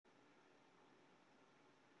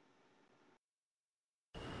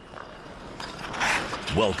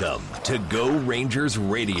Welcome to Go Rangers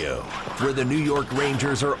Radio, where the New York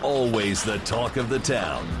Rangers are always the talk of the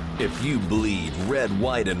town. If you bleed red,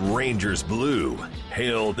 white, and Rangers blue,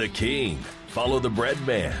 hail the king, follow the bread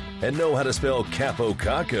man, and know how to spell Capo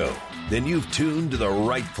Caco, then you've tuned to the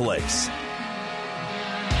right place.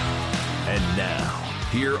 And now,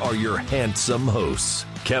 here are your handsome hosts,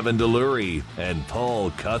 Kevin DeLury and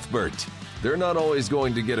Paul Cuthbert. They're not always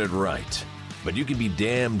going to get it right, but you can be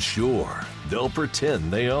damn sure they'll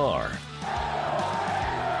pretend they are.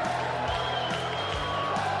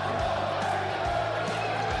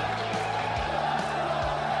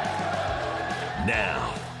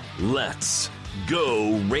 Now, let's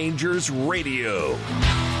go Rangers Radio.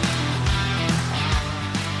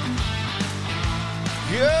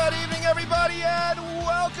 Good evening, everybody, and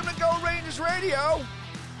welcome to Go Rangers Radio,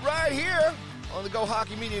 right here on the Go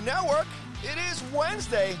Hockey Media Network. It is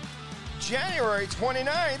Wednesday, January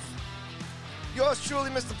 29th. Yours truly,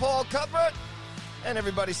 Mr. Paul Cuthbert, and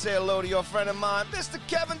everybody say hello to your friend of mine, Mr.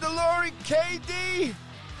 Kevin DeLury, KD.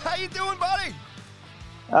 How you doing, buddy?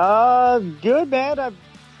 Good, man. I'm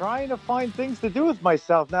trying to find things to do with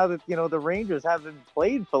myself now that, the Rangers haven't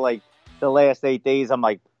played for, the last 8 days. I'm,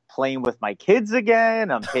 playing with my kids again.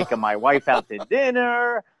 I'm taking my wife out to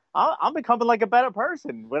dinner. I'm becoming, a better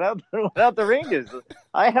person without the Rangers.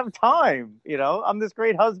 I have time, I'm this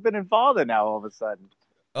great husband and father now all of a sudden.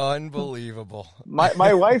 Unbelievable.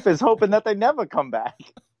 My wife is hoping that they never come back.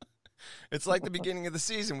 It's like the beginning of the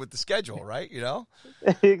season with the schedule, right?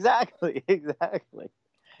 Exactly.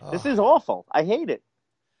 This is awful. I hate it.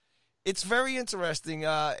 It's very interesting,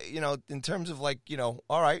 in terms of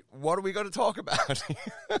all right, what are we going to talk about?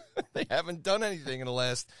 They haven't done anything in the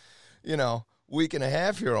last, week and a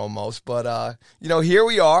half here almost. But, here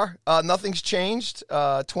we are. Nothing's changed.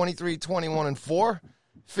 23, 21, and 4,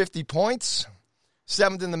 50 points.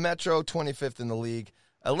 7th in the Metro, 25th in the league.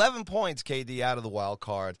 11 points, KD, out of the wild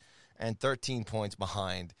card, and 13 points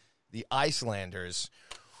behind the Icelanders.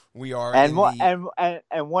 We are and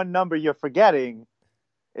one number you're forgetting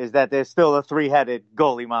is that there's still a 3-headed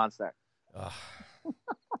goalie monster.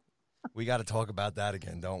 We got to talk about that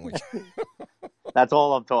again, don't we? That's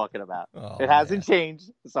all I'm talking about. It hasn't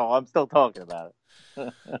changed, so I'm still talking about it.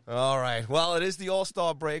 All right. Well, it is the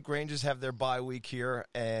All-Star break. Rangers have their bye week here,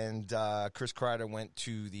 and Chris Kreider went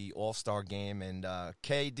to the All-Star game. And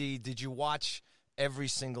KD, did you watch every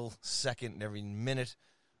single second and every minute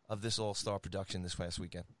of this All-Star production this past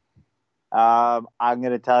weekend? I'm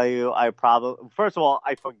going to tell you, first of all,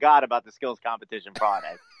 I forgot about the skills competition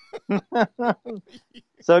Friday.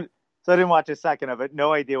 So I didn't watch a second of it.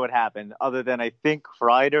 No idea what happened, other than I think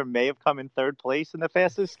Kreider may have come in third place in the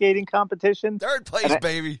fastest skating competition. Third place,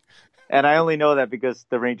 baby. And I only know that because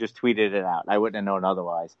the Rangers tweeted it out. I wouldn't have known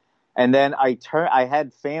otherwise. And then I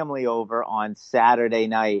had family over on Saturday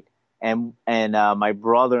night, and my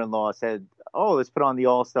brother-in-law said, "Oh, let's put on the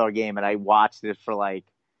All-Star game." And I watched it for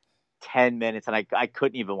 10 minutes, and I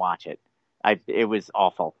couldn't even watch it. It was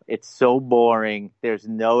awful. It's so boring. There's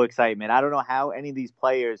no excitement. I don't know how any of these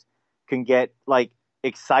players can get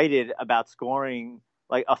excited about scoring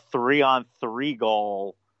a 3-on-3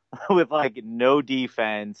 goal with no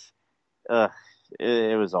defense.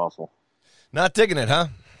 It was awful. Not digging it, huh?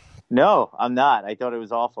 No, I'm not. I thought it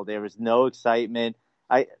was awful. There was no excitement.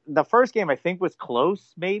 The first game I think was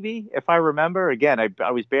close, maybe, if I remember. Again,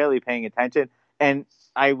 I was barely paying attention, and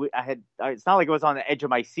it's not like I was on the edge of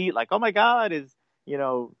my seat, oh my God, is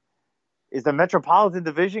the Metropolitan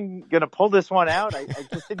Division going to pull this one out? I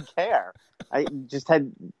just didn't care. I just had,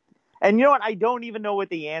 and you know what? I don't even know what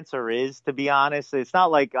the answer is, to be honest. It's not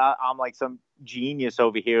like I'm some genius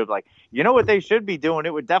over here of what they should be doing.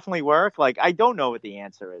 It would definitely work. I don't know what the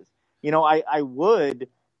answer is. I would,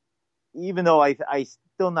 even though I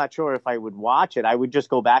still not sure if I would watch it, I would just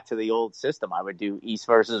go back to the old system. I would do East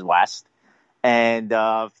versus West and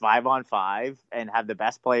 5-on-5 and have the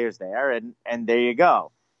best players there. And there you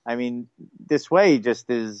go. I mean, this way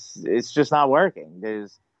it's just not working.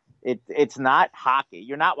 It's not hockey.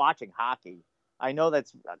 You're not watching hockey. I know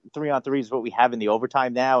that's 3-on-3 is what we have in the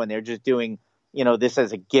overtime now, and they're just doing, this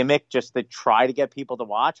as a gimmick just to try to get people to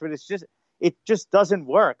watch, but it just doesn't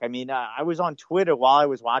work. I mean, I was on Twitter while I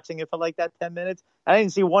was watching it for that 10 minutes. I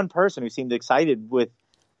didn't see one person who seemed excited with,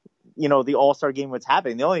 the All-Star game, what's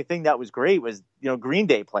happening. The only thing that was great was, Green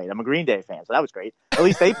Day played. I'm a Green Day fan, so that was great. At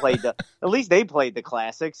least they played the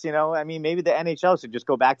classics, I mean, maybe the NHL should just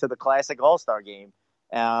go back to the classic All-Star game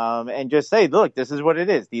and just say, look, this is what it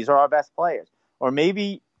is. These are our best players. Or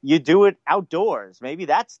maybe you do it outdoors. Maybe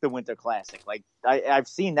that's the Winter Classic. I've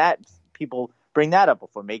seen that people bring that up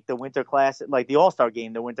before. Make the Winter Classic, the All-Star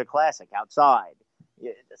game, the Winter Classic outside.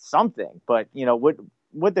 Something. But,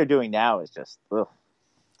 what they're doing now is just terrible.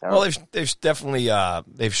 Well, they've definitely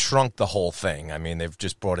they've shrunk the whole thing. I mean, they've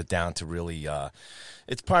just brought it down to really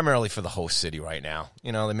it's primarily for the host city right now.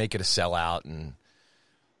 You know, they make it a sellout, and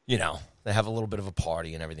you know, they have a little bit of a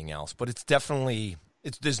party and everything else. But it's definitely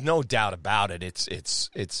there's no doubt about it.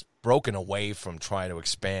 It's broken away from trying to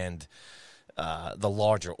expand the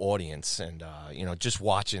larger audience, and you know, just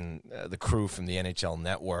watching the crew from the NHL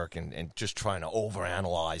Network and just trying to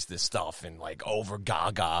overanalyze this stuff and like over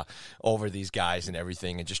gaga over these guys and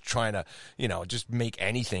everything, and just trying to, you know, just make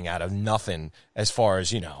anything out of nothing as far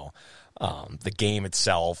as, you know, the game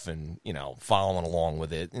itself, and you know, following along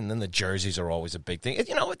with it. And then the jerseys are always a big thing.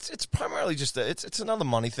 You know, it's primarily just it's another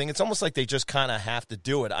money thing. It's almost like they just kind of have to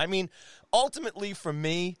do it. I mean, ultimately for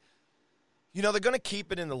me, you know, they're going to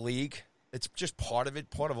keep it in the league. It's just part of it.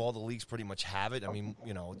 Part of all the leagues pretty much have it. I mean,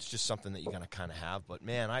 you know, it's just something that you're going to kind of have. But,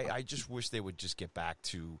 man, I just wish they would just get back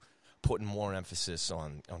to putting more emphasis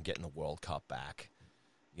on getting the World Cup back.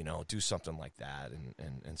 You know, do something like that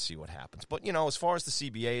and see what happens. But, you know, as far as the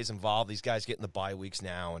CBA is involved, these guys getting the bye weeks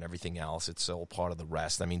now and everything else, it's all part of the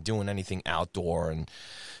rest. I mean, doing anything outdoor and,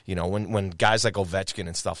 you know, when guys like Ovechkin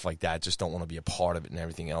and stuff like that just don't want to be a part of it and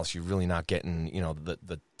everything else, you're really not getting, you know,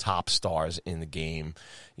 the top stars in the game,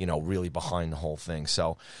 you know, really behind the whole thing.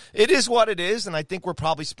 So it is what it is, and I think we're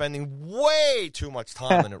probably spending way too much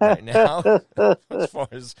time in it right now as far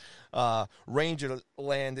as Ranger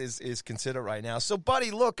land is considered right now. So, buddy,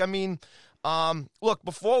 look, I mean, look,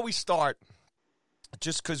 before we start,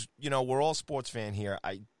 just because, you know, we're all sports fan here,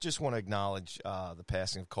 I just want to acknowledge the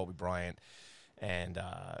passing of Kobe Bryant and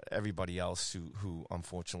everybody else who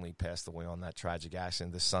unfortunately passed away on that tragic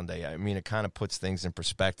accident this Sunday. I mean, it kind of puts things in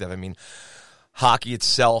perspective. I mean, hockey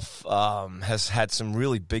itself has had some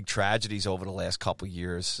really big tragedies over the last couple of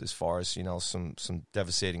years, as far as, you know, some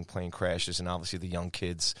devastating plane crashes, and obviously the young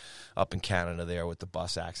kids up in Canada there with the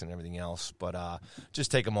bus accident and everything else. But just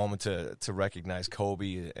take a moment to recognize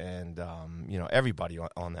Kobe and you know, everybody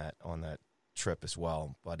on that trip as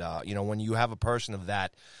well. But you know, when you have a person of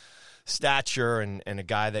that stature and a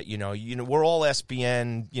guy that, you know, we're all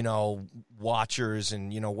SBN, you know, watchers,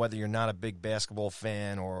 and, you know, whether you're not a big basketball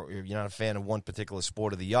fan or you're not a fan of one particular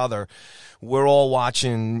sport or the other, we're all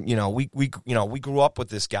watching. You know, we grew up with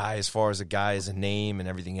this guy as far as a guy as a name and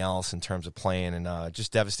everything else in terms of playing, and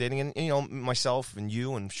just devastating. And you know, myself and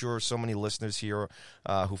you, and I'm sure so many listeners here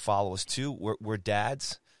who follow us too, we're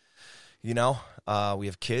dads. You know, we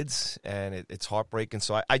have kids, and it's heartbreaking.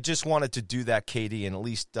 So I just wanted to do that, KD, and at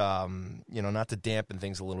least, you know, not to dampen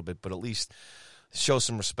things a little bit, but at least show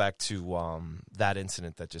some respect to that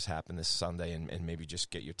incident that just happened this Sunday, and maybe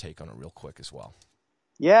just get your take on it real quick as well.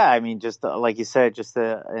 Yeah, I mean, just like you said, just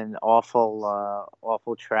an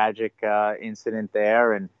awful, tragic incident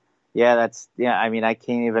there. And yeah, I mean, I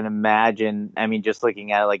can't even imagine. I mean, just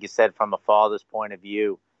looking at it, like you said, from a father's point of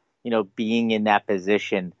view, you know, being in that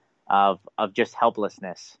position of just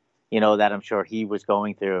helplessness, you know, that I'm sure he was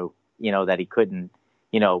going through, you know, that he couldn't,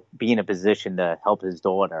 you know, be in a position to help his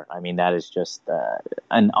daughter. I mean, that is just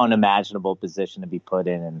an unimaginable position to be put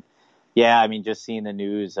in. And yeah, I mean, just seeing the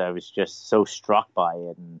news, I was just so struck by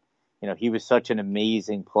it. And, you know, he was such an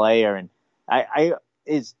amazing player. And I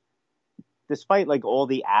despite like all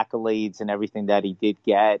the accolades and everything that he did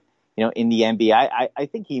get, you know, in the NBA, I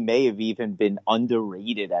think he may have even been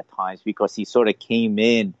underrated at times, because he sort of came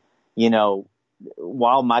in, you know,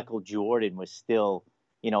 while Michael Jordan was still,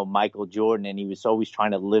 you know, Michael Jordan, and he was always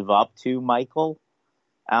trying to live up to Michael.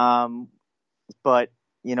 But,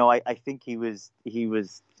 you know, I think he was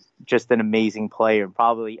just an amazing player, and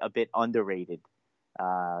probably a bit underrated,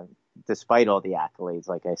 despite all the accolades,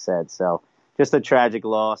 like I said. So just a tragic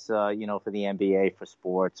loss, you know, for the NBA, for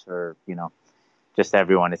sports, for, you know, just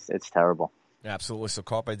everyone. It's terrible. Absolutely. So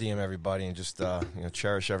carpe diem, everybody, and just you know,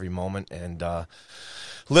 cherish every moment and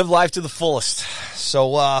live life to the fullest.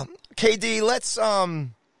 So KD, let's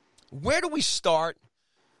where do we start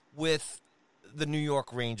with the New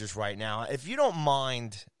York Rangers right now? If you don't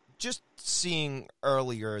mind, just seeing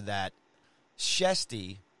earlier that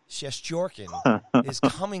Shesterkin is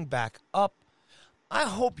coming back up. I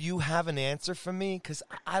hope you have an answer for me, because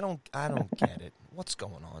I don't get it. What's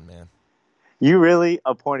going on, man? You really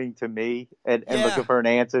are pointing to me and looking for an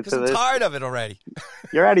answer to this? I'm tired of it already.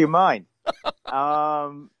 You're out of your mind.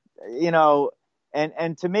 You know,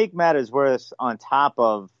 and to make matters worse, on top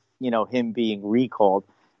of, you know, him being recalled,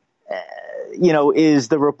 you know, is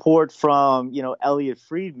the report from, you know, Elliot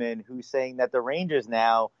Friedman, who's saying that the Rangers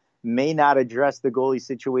now may not address the goalie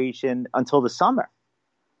situation until the summer.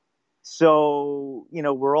 So, you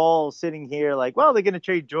know, we're all sitting here like, well, they're going to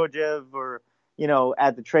trade Georgiev, or,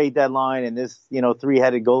 at the trade deadline, and this,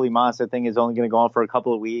 three-headed goalie monster thing is only going to go on for a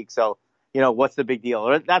couple of weeks. So, what's the big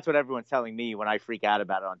deal? That's what everyone's telling me when I freak out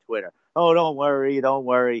about it on Twitter. Oh, don't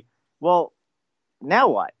worry. Well, now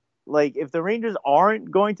what? Like, if the Rangers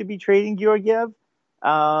aren't going to be trading Georgiev, what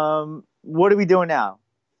are we doing now?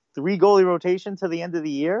 3 goalie rotation to the end of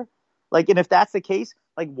the year? Like, and if that's the case,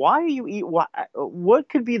 like, why are you what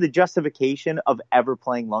could be the justification of ever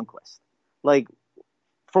playing Lundqvist? Like,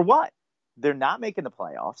 for what? They're not making the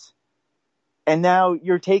playoffs. And now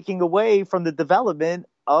you're taking away from the development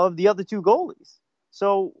of the other 2 goalies.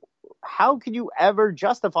 So how could you ever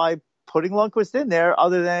justify putting Lundqvist in there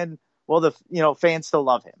other than, well, the fans still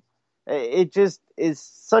love him? It just is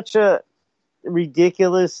such a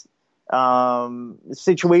ridiculous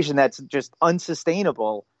situation that's just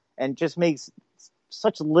unsustainable and just makes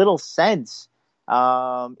such little sense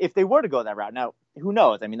if they were to go that route. Now, who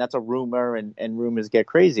knows? I mean, that's a rumor, and rumors get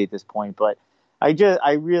crazy at this point, but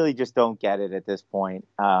I really just don't get it at this point.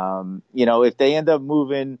 If they end up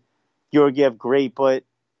moving Georgiev, great, but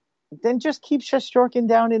then just keep Shesterkin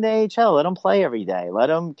down in the AHL. Let him play every day. Let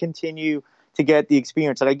him continue to get the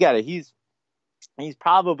experience. And I get it. He's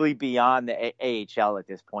probably beyond the AHL at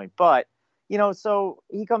this point. But, so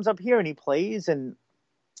he comes up here and he plays and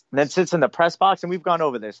then sits in the press box. And we've gone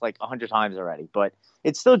over this like 100 times already. But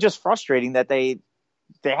it's still just frustrating that they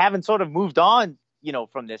haven't sort of moved on,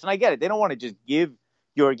 from this. And I get it. They don't want to just give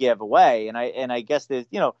Georgiev away. And I guess there's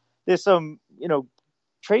some,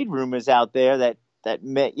 trade rumors out there that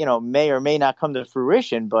may or may not come to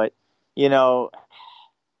fruition. But,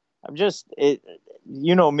 I'm just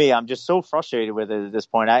me. I'm just so frustrated with it at this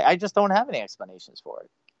point. I just don't have any explanations for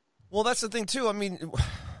it. Well, that's the thing too. I mean,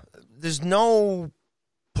 there's no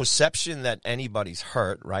perception that anybody's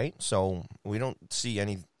hurt, right? So we don't see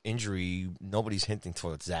any injury. Nobody's hinting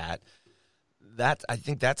towards that. I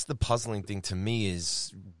think that's the puzzling thing to me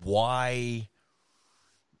is why.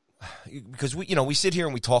 Because we sit here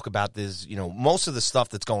and we talk about this, most of the stuff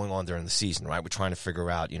that's going on during the season, right? We're trying to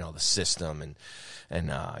figure out, the system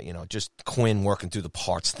and just Quinn working through the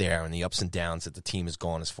parts there and the ups and downs that the team has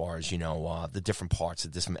gone as far as, the different parts, the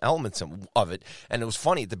different elements of it. And it was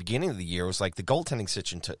funny at the beginning of the year, it was like the goaltending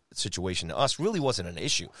situation to us really wasn't an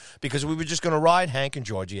issue because we were just going to ride Hank and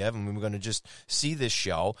Georgiev and we were going to just see this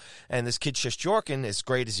show. And this kid Shesterkin, as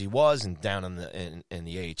great as he was and down in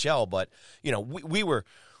the AHL, but,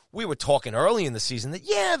 we were talking early in the season that,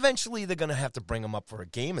 eventually they're going to have to bring him up for a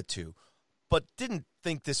game or 2, but didn't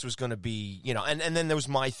think this was going to be, and then there was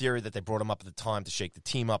my theory that they brought him up at the time to shake the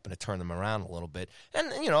team up and to turn them around a little bit.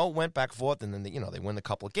 And, went back and forth, and then, they win a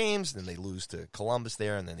couple of games, and then they lose to Columbus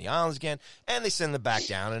there, and then the Islanders again, and they send them back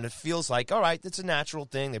down, and it feels like, all right, it's a natural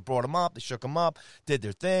thing. They brought him up, they shook him up, did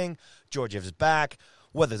their thing. Georgiev is back.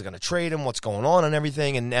 Whether they're going to trade him, what's going on and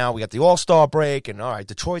everything. And now we got the All-Star break, and all right,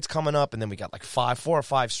 Detroit's coming up, and then we got like 4 or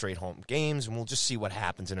 5 straight home games, and we'll just see what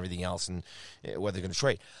happens and everything else and whether they're going to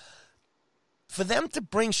trade. For them to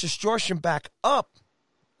bring Shesterkin back up,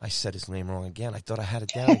 I said his name wrong again. I thought I had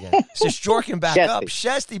it down again. Shesterkin back up.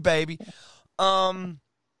 Shesty, baby.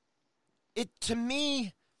 It, to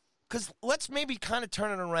me, because let's maybe kind of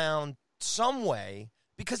turn it around some way,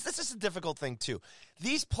 because this is a difficult thing, too.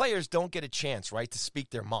 These players don't get a chance, right, to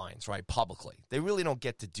speak their minds, right, publicly. They really don't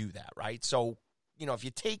get to do that, right? So, if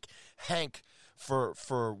you take Hank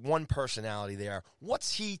for one personality there,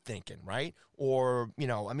 what's he thinking, right? Or,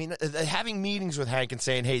 having meetings with Hank and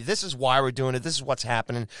saying, hey, this is why we're doing it, this is what's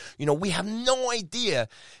happening. We have no idea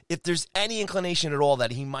if there's any inclination at all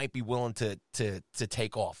that he might be willing to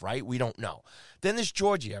take off, right? We don't know. Then there's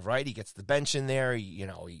Georgiev, right? He gets the bench in there,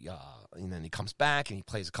 and then he comes back and he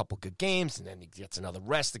plays a couple good games, and then he gets another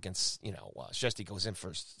rest against, Shesty goes in for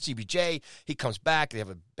CBJ. He comes back, they have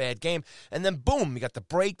a bad game, and then boom, we got the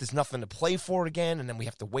break. There's nothing to play for again, and then we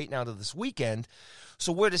have to wait now to this weekend.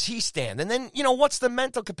 So where does he stand? And then, what's the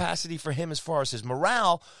mental capacity for him as far as his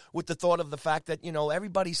morale with the thought of the fact that,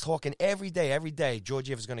 everybody's talking every day,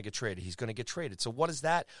 Georgiev is going to get traded. He's going to get traded. So what is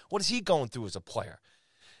that? What is he going through as a player?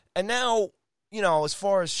 And now, as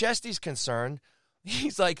far as Shesty's concerned,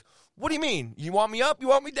 he's like, what do you mean? You want me up? You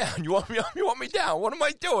want me down? You want me up? You want me down? What am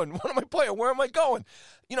I doing? What am I playing? Where am I going?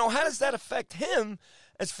 How does that affect him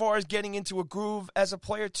as far as getting into a groove as a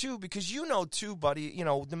player, too? Because too, buddy,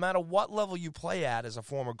 no matter what level you play at as a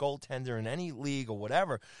former goaltender in any league or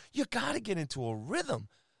whatever, you got to get into a rhythm.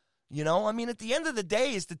 You know, I mean, at the end of the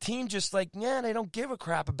day, is the team just like, yeah, they don't give a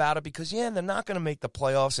crap about it because, yeah, they're not going to make the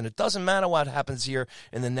playoffs, and it doesn't matter what happens here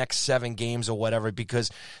in the next 7 games or whatever because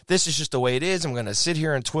this is just the way it is, and we're going to sit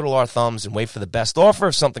here and twiddle our thumbs and wait for the best offer.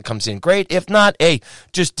 If something comes in, great. If not, hey,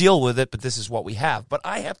 just deal with it, but this is what we have. But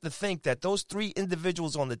I have to think that those 3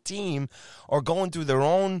 individuals on the team are going through their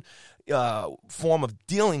own form of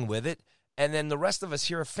dealing with it, and then the rest of us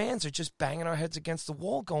here, fans, are just banging our heads against the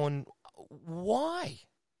wall going, why?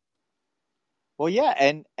 Well,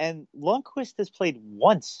 yeah, and Lundqvist has played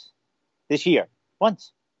once this year.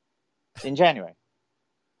 Once. In January.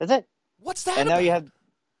 That's it. What's that And about? now you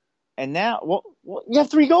have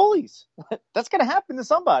 3 goalies. That's going to happen to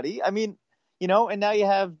somebody. I mean, you know, and now you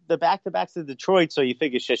have the back-to-backs to Detroit, so you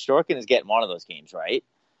figure Shesterkin is getting one of those games, right?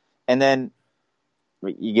 And then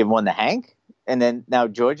you give one to Hank, and then now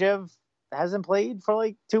Georgiev hasn't played for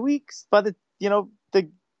like 2 weeks. But the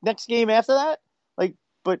next game after that,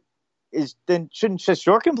 shouldn't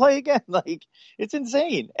Shesterkin play again? Like, it's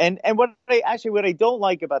insane. And what I don't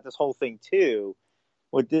like about this whole thing too,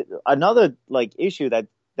 another like issue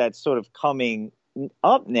that's sort of coming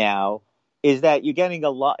up now is that you're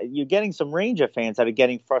getting some Ranger fans that are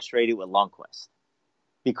getting frustrated with Lundqvist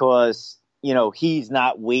because he's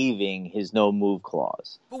not waiving his no move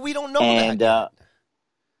clause. But we don't know that yet.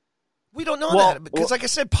 We don't know that because, like I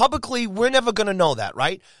said, publicly, we're never going to know that,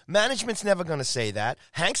 right? Management's never going to say that.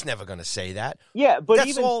 Hank's never going to say that. Yeah, but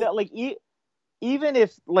even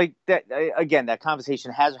if like that again, that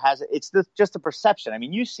conversation has it's just a perception. I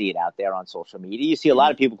mean, you see it out there on social media. You see a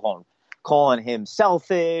lot of people calling him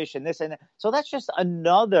selfish and this and that. So that's just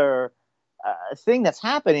another thing that's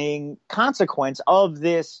happening. Consequence of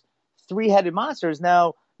this 3-headed monsters.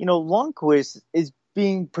 Now, Lundqvist is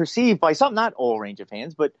being perceived by some, not all Ranger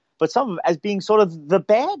fans, but some as being sort of the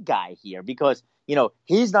bad guy here because,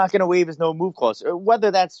 he's not going to waive his no move clause.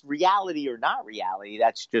 Whether that's reality or not reality,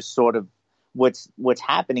 that's just sort of what's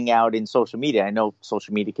happening out in social media. I know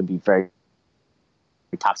social media can be very,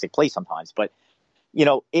 very toxic place sometimes, but,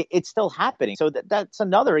 it's still happening. So that's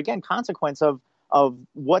another, again, consequence of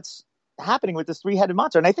what's happening with this 3-headed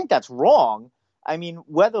monster. And I think that's wrong. I mean,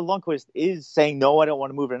 whether Lundqvist is saying, no, I don't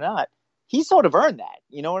want to move or not, he sort of earned that.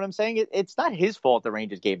 You know what I'm saying? It's not his fault the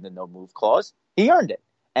Rangers gave him the no-move clause. He earned it.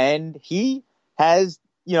 And he has,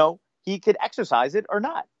 he could exercise it or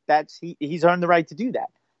not. He's earned the right to do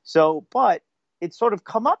that. So, but it's sort of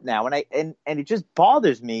come up now. And it just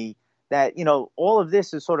bothers me that, all of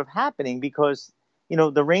this is sort of happening because,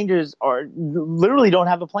 the Rangers literally don't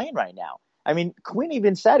have a plan right now. I mean, Quinn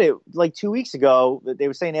even said it like 2 weeks ago that they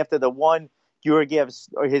were saying after the one Georgiev's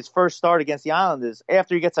or his first start against the Islanders,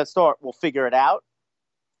 after he gets that start, we'll figure it out.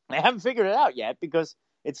 They haven't figured it out yet because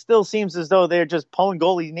it still seems as though they're just pulling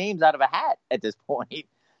goalies' names out of a hat at this point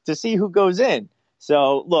to see who goes in.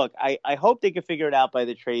 So, look, I hope they can figure it out by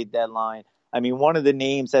the trade deadline. I mean, one of the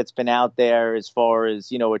names that's been out there as far as,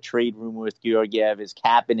 a trade rumor with Georgiev is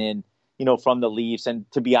Kapanen, from the Leafs. And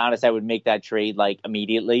to be honest, I would make that trade like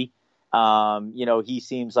immediately. He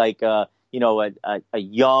seems like a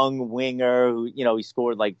young winger who, he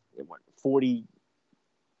scored like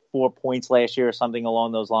 44 points last year or something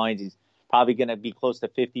along those lines. He's probably going to be close to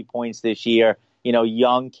 50 points this year.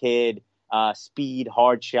 Young kid, speed,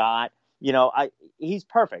 hard shot. He's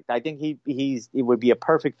perfect. I think he would be a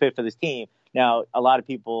perfect fit for this team. Now, a lot of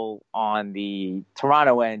people on the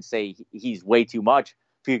Toronto end say he's way too much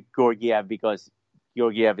for Georgiev because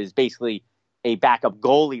Georgiev is basically a backup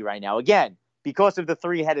goalie right now. Again, because of the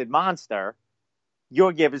 3-headed monster,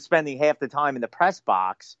 Georgiev is spending half the time in the press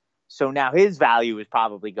box. So now his value is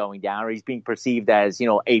probably going down, or he's being perceived as,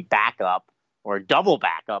 a backup or a double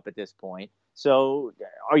backup at this point. So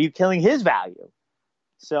are you killing his value?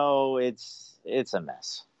 So it's a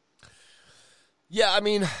mess. Yeah, I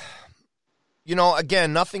mean,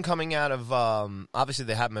 again, nothing coming out of obviously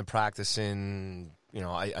they haven't been practicing.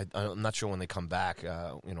 I'm not sure when they come back,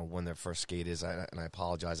 when their first skate is. And I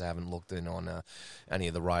apologize, I haven't looked in on any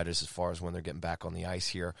of the riders as far as when they're getting back on the ice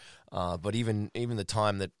here. But even the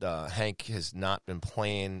time that Hank has not been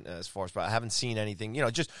playing as far as, but I haven't seen anything.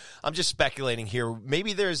 I'm just speculating here.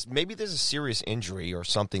 Maybe there's a serious injury or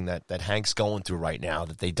something that Hank's going through right now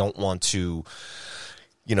that they don't want to,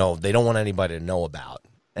 they don't want anybody to know about.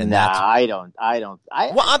 And I don't.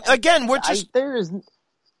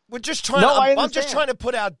 We're just trying. I'm just trying to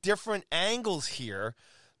put out different angles here,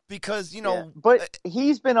 because But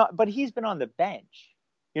he's been on the bench.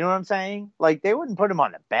 You know what I'm saying? Like, they wouldn't put him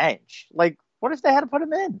on the bench. Like, what if they had to put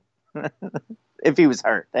him in if he was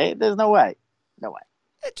hurt? There's no way. No way.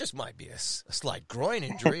 It just might be a slight groin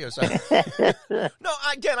injury or something. No,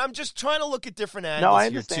 again, I'm just trying to look at different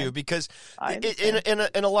angles here too, because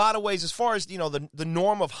in a lot of ways, as far as the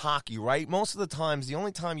norm of hockey, right? Most of the times, the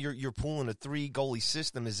only time you're pulling a 3-goalie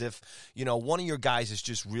system is if one of your guys is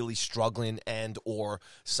just really struggling and or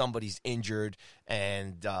somebody's injured,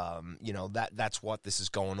 and that's what this is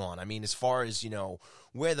going on. I mean, as far as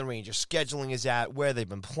where the Rangers scheduling is at, where they've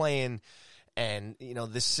been playing. And,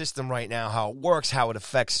 this system right now, how it works, how it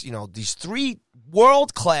affects, these 3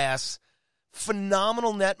 world-class,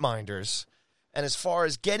 phenomenal netminders. And as far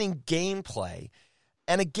as getting gameplay,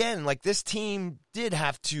 and again, like this team did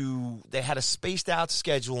they had a spaced-out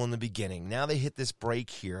schedule in the beginning. Now they hit this break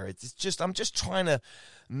here. I'm just trying to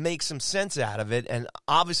make some sense out of it. And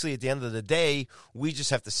obviously, at the end of the day, we just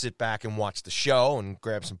have to sit back and watch the show and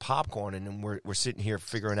grab some popcorn. And we're sitting here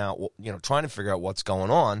figuring out, trying to figure out what's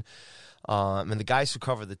going on. And the guys who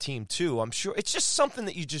cover the team, too, I'm sure it's just something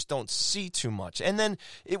that you just don't see too much. And then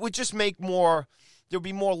it would just make there'd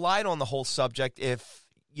be more light on the whole subject if,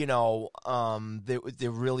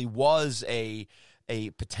 there really was a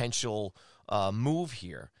potential move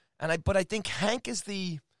here. But I think Hank is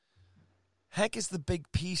the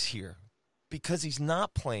big piece here because he's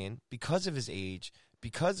not playing, because of his age,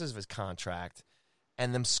 because of his contract,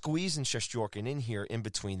 and them squeezing Shesterkin in here in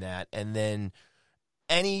between that. And then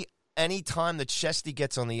any time that Shesty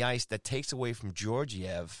gets on the ice that takes away from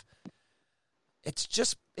Georgiev,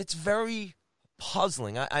 it's very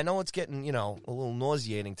puzzling. I know it's getting, a little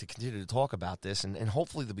nauseating to continue to talk about this, and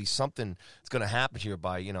hopefully there'll be something that's going to happen here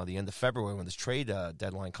by, the end of February when this trade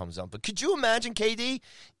deadline comes up. But could you imagine, KD,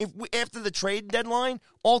 if after the trade deadline,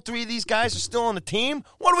 all 3 of these guys are still on the team?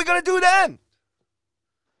 What are we going to do then?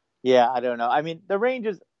 Yeah, I don't know. I mean, the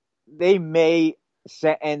Rangers, they may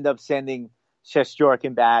end up sending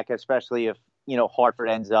Shesterkin back, especially if Hartford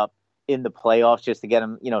ends up in the playoffs, just to get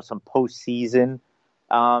him some postseason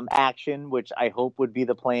action, which I hope would be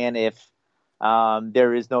the plan if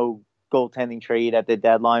there is no goaltending trade at the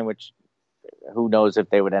deadline, which who knows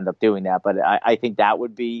if they would end up doing that. But I think that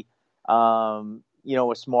would be a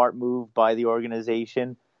smart move by the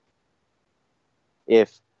organization.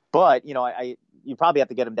 You probably have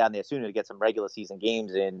to get him down there sooner to get some regular season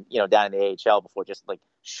games in, down in the AHL before just like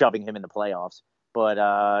shoving him in the playoffs. But,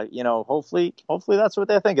 hopefully that's what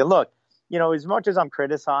they're thinking. Look, as much as I'm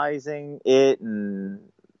criticizing it and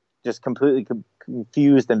just completely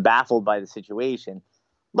confused and baffled by the situation,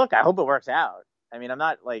 look, I hope it works out. I mean, I'm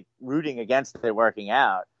not like rooting against it working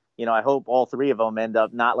out. I hope all 3 of them end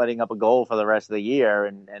up not letting up a goal for the rest of the year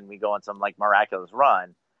and we go on some like miraculous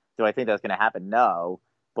run. Do I think that's going to happen? No.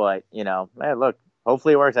 But, look,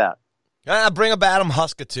 hopefully it works out. Bring up Adam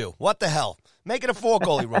Huska, too. What the hell? Make it a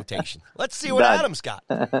 4-goalie rotation. Let's see what Adam's got.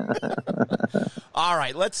 All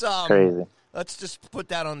right, let's just put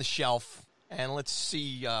that on the shelf, and let's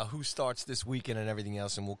see who starts this weekend and everything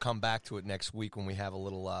else, and we'll come back to it next week when we have a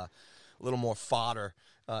little more fodder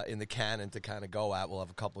in the cannon to kind of go at. We'll have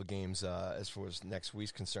a couple of games as far as next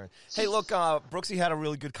week's concerned. Hey, look, Brooksy had a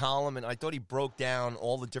really good column, and I thought he broke down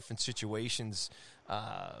all the different situations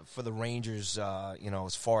for the Rangers,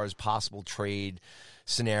 as far as possible trade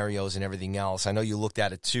scenarios and everything else. I know you looked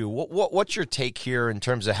at it too. What's your take here in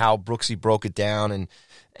terms of how Brooksy broke it down?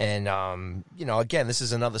 And again, this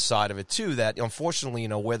is another side of it too, that unfortunately,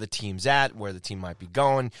 where the team's at, where the team might be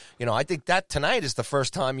going. I think that tonight is the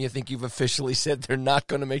first time you think you've officially said they're not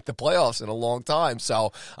going to make the playoffs in a long time.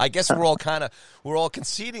 So I guess we're all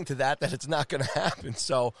conceding to that it's not going to happen.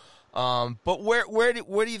 So, but where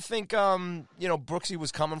do you think Brooksy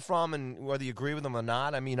was coming from, and whether you agree with him or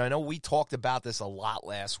not? I mean, I know we talked about this a lot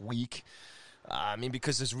last week.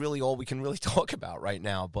 Because it's really all we can really talk about right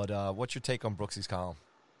now. But what's your take on Brooksy's column?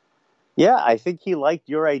 Yeah, I think he liked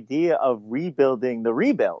your idea of rebuilding the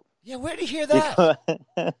rebuild. Yeah, where did you hear that?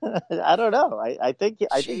 I don't know. I think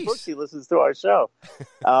Brooksy listens to our show.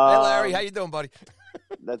 Hey, Larry, how you doing, buddy?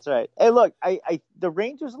 That's right. Hey, look, the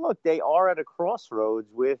Rangers, they are at a crossroads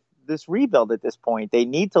with this rebuild at this point. They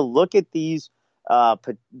need to look at these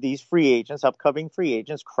free agents, upcoming free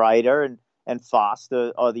agents, Kreider and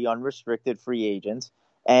Foster are the unrestricted free agents,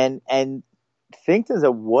 and think to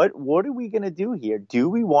them, what are we going to do here? Do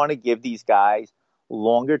we want to give these guys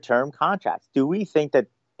longer term contracts? Do we think that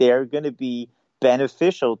they're going to be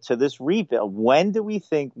beneficial to this rebuild? When do we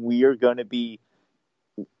think we are going to be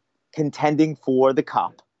contending for the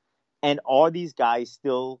cup? And are these guys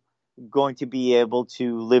still going to be able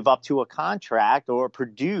to live up to a contract or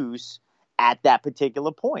produce at that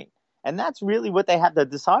particular point? And that's really what they have to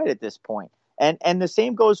decide at this point. And the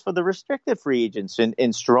same goes for the restricted free agents in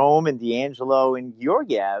Strome and D'Angelo and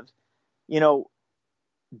Georgiev.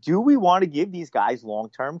 do we want to give these guys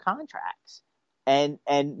long-term contracts? And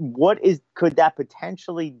could that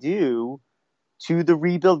potentially do to the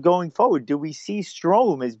rebuild going forward? Do we see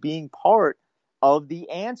Strome as being part of the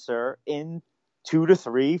answer in 2 to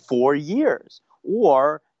 3, 4 years?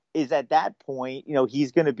 Or is at that point,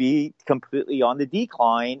 he's going to be completely on the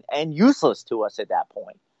decline and useless to us at that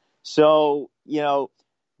point? So,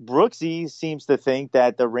 Brooksy seems to think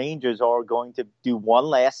that the Rangers are going to do one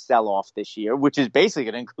last sell-off this year, which is basically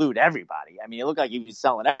going to include everybody. I mean, it looked like he was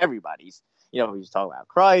selling everybody. He was talking about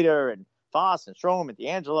Kreider and Foss and Strome and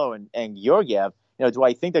D'Angelo and Georgiev. Do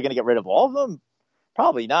I think they're going to get rid of all of them?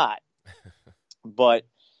 Probably not. But,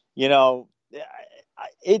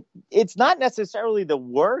 it's not necessarily the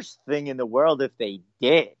worst thing in the world if they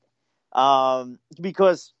did,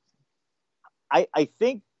 because I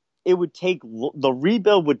think it would the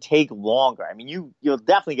rebuild would take longer. I mean, you'll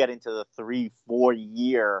definitely get into the 3-4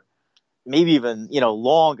 year, maybe even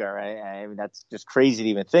longer. I mean, that's just crazy to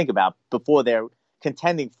even think about before they're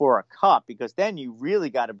contending for a cup, because then you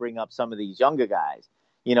really got to bring up some of these younger guys,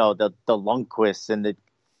 the Lundqvists and the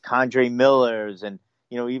K'Andre Millers and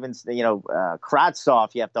even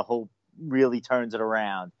Kravtsov. You have to hope really turns it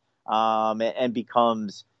around and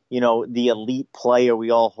becomes the elite player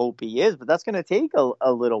we all hope he is, but that's going to take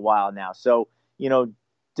a little while now. So,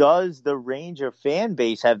 does the Ranger fan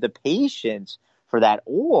base have the patience for that?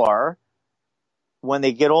 Or when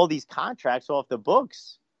they get all these contracts off the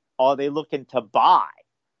books, are they looking to buy?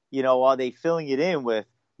 Are they filling it in with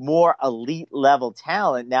more elite level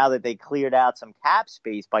talent now that they cleared out some cap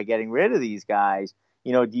space by getting rid of these guys?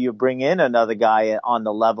 Do you bring in another guy on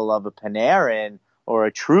the level of a Panarin or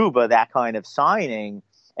a Trouba, that kind of signing?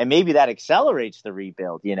 And maybe that accelerates the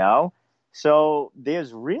rebuild, So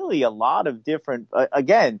there's really a lot of different,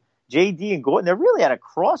 again, JD and Gorton, they're really at a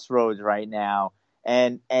crossroads right now.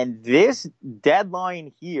 And this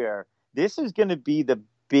deadline here, this is going to be the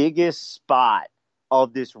biggest spot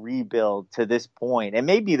of this rebuild to this point. And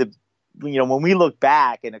maybe when we look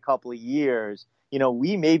back in a couple of years,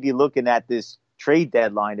 we may be looking at this trade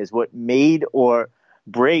deadline as what made or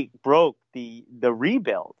broke the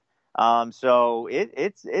rebuild. So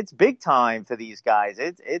it's big time for these guys.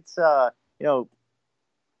 It's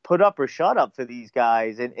put up or shut up for these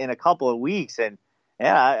guys in a couple of weeks. And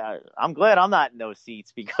yeah, I'm glad I'm not in those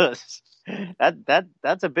seats, because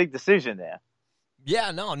that's a big decision there.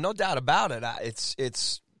 Yeah, no doubt about it.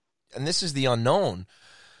 It's and this is the unknown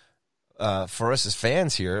for us as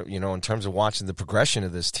fans here, in terms of watching the progression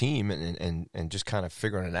of this team and just kind of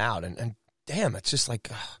figuring it out. And damn, it's just like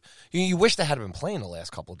you wish they had been playing the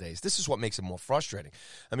last couple of days. This is what makes it more frustrating.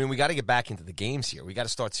 I mean, we got to get back into the games here. We got to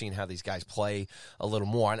start seeing how these guys play a little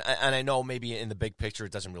more. And I know maybe in the big picture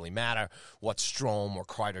it doesn't really matter what Strome or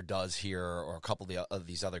Kreider does here, or a couple of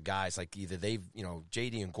these other guys. Like either they've,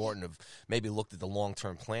 JD and Gorton have maybe looked at the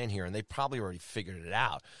long-term plan here, and they probably already figured it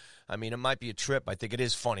out. I mean, it might be a trip. I think it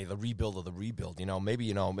is funny, the rebuild of the rebuild. Maybe,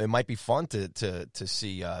 it might be fun to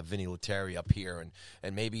see Vinny Lettieri up here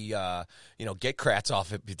and maybe, get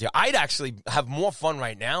Kravtsov. I'd actually have more fun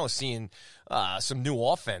right now seeing some new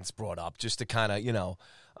offense brought up, just to kind of,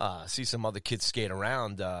 see some other kids skate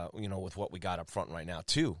around, with what we got up front right now,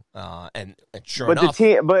 too. And sure enough.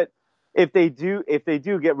 But if they do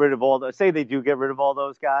get rid of all those, say they do get rid of all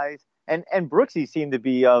those guys, and Brooksy seemed to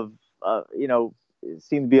be of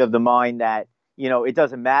the mind that, it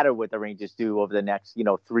doesn't matter what the Rangers do over the next,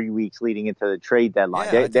 3 weeks leading into the trade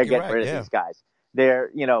deadline. Yeah, they're getting rid of these guys.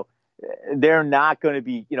 They're not going to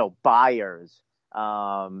be, buyers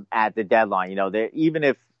at the deadline. Even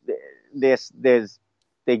if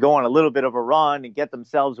they go on a little bit of a run and get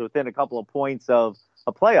themselves within a couple of points of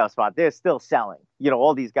a playoff spot, they're still selling.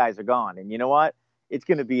 All these guys are gone. And you know what? It's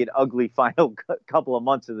going to be an ugly final couple of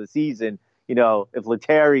months of the season. If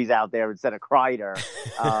Lettieri's out there instead of Kreider,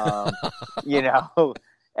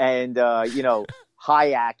 and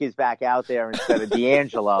Hayek is back out there instead of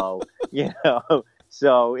D'Angelo,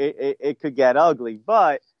 so it could get ugly.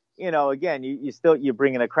 But again, you're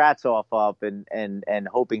bringing a Kravtsov up and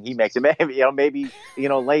hoping he makes it. Maybe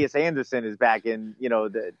Elias Anderson is back in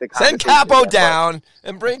the send Capo down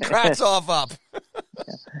and bring Kravtsov up.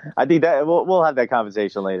 I think that we'll have that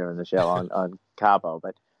conversation later in the show on Capo,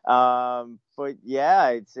 but yeah,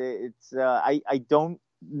 it's I don't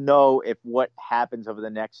know if what happens over the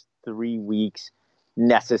next 3 weeks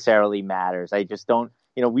necessarily matters. I just don't,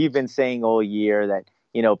 we've been saying all year that,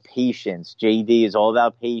 patience, JD is all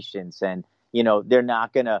about patience, and, they're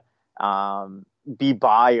not going to be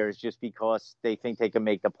buyers just because they think they can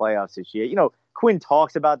make the playoffs this year. Quinn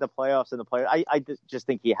talks about the playoffs and the players. I just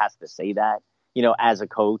think he has to say that, as a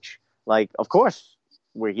coach. Like, of course,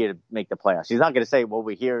 we're here to make the playoffs. He's not going to say, well,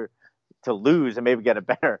 we're here to lose and maybe get a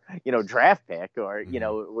better, draft pick, or,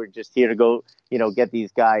 we're just here to go, get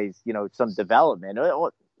these guys, some development,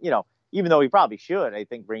 even though he probably should. I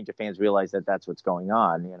think Ranger fans realize that that's what's going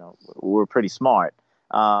on. We're pretty smart.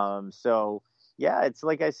 So yeah, it's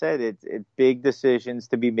like I said, it's big decisions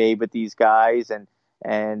to be made with these guys, and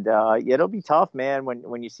it'll be tough, man,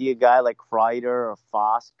 when you see a guy like Kreider or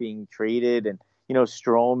Foss being traded, and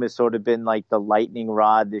Strome has sort of been like the lightning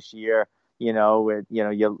rod this year.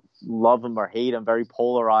 You love him or hate him, very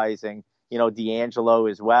polarizing. D'Angelo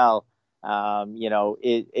as well.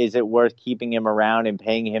 Is it worth keeping him around and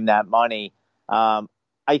paying him that money?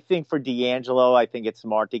 I think for D'Angelo, I think it's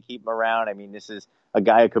smart to keep him around. I mean, this is a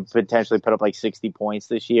guy who could potentially put up like 60 points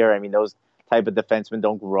this year. I mean, those type of defensemen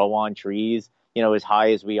don't grow on trees, as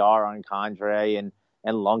high as we are on Condre and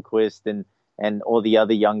Lundqvist and all the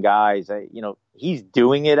other young guys. He's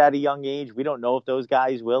doing it at a young age. We don't know if those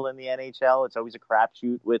guys will in the NHL. It's always a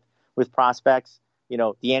crapshoot with prospects.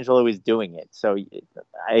 D'Angelo is doing it. So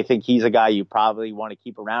I think he's a guy you probably want to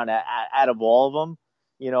keep around out of all of them,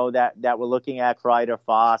 that we're looking at: Kreider,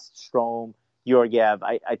 Foss, Strome, Georgiev.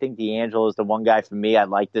 I think D'Angelo is the one guy for me I'd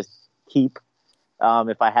like to keep.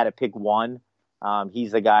 If I had to pick one,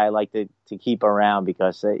 he's the guy I like to keep around,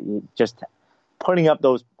 because just putting up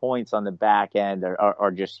those points on the back end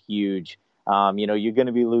are just huge. You're going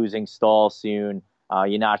to be losing Stahl soon.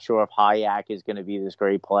 You're not sure if Hayek is going to be this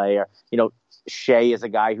great player. Shea is a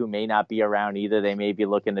guy who may not be around either. They may be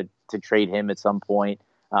looking to trade him at some point.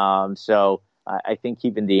 So I think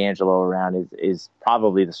keeping D'Angelo around is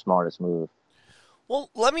probably the smartest move. Well,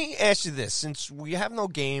 let me ask you this. Since we have no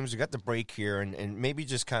games, we got the break here, and maybe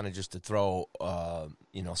just to throw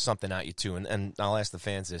something at you too, and I'll ask the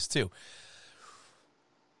fans this too.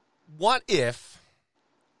 What if,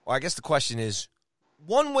 well, I guess the question is,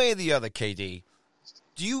 one way or the other, KD,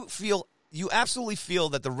 do you absolutely feel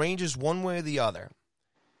that the Rangers, one way or the other,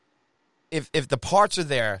 if the parts are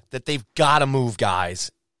there, that they've got to move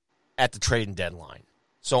guys at the trading deadline?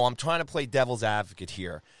 So I'm trying to play devil's advocate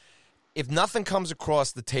here. If nothing comes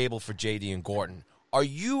across the table for JD and Gordon, are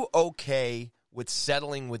you okay with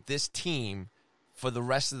settling with this team for the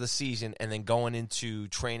rest of the season and then going into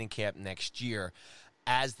training camp next year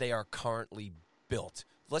as they are currently built?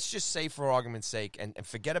 Let's just say, for argument's sake, and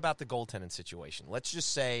forget about the goaltending situation. Let's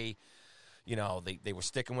just say, they were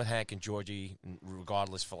sticking with Hank and Georgie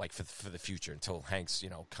regardless for the future until Hank's,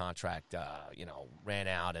 contract, ran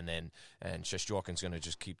out, and Shesterkin's going to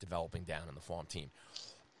just keep developing down in the farm team.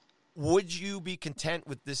 Would you be content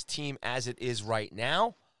with this team as it is right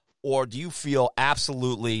now, or do you feel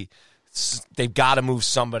absolutely they've got to move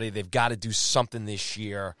somebody, they've got to do something this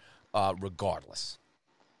year regardless?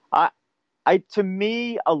 To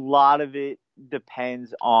me, a lot of it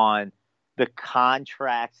depends on the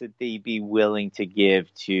contracts that they'd be willing to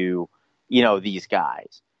give to, these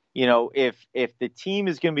guys. If the team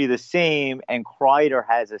is going to be the same and Kreider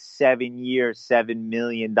has a 7-year, $7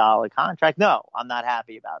 million contract, no, I'm not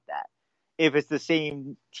happy about that. If it's the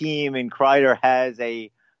same team and Kreider has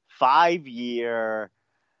a 5-year,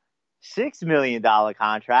 $6 million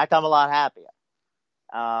contract, I'm a lot happier.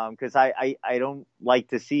 Because I don't like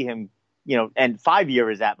to see him, and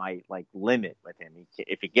 5-year is at my limit with him.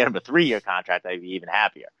 If you get him a 3-year contract, I'd be even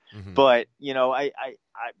happier. Mm-hmm. But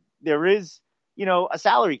there is a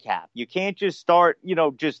salary cap. You can't just start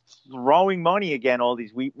just throwing money again. All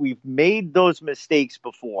these we've made those mistakes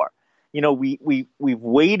before. We've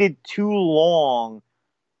waited too long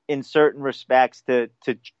in certain respects to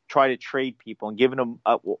try to trade people and giving them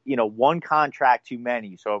one contract too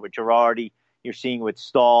many. So with Girardi, you're seeing with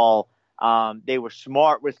Stahl. They were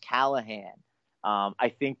smart with Callahan.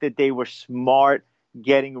 I think that they were smart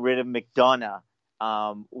getting rid of McDonough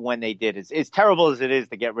when they did. As terrible as it is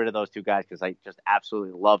to get rid of those two guys, because I just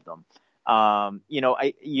absolutely love them.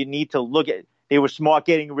 You need to look at. They were smart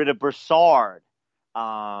getting rid of Brassard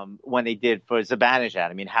when they did for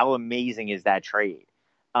Zibanejad. I mean, how amazing is that trade?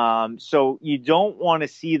 So you don't want to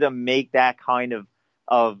see them make that kind of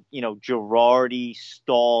Girardi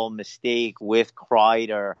Stahl mistake with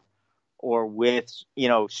Kreider or with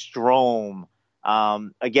Strome.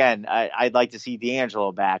 Again, I'd like to see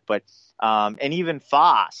D'Angelo back, but and even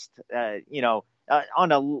Fost,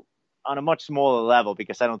 on a much smaller level,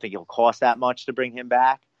 because I don't think it'll cost that much to bring him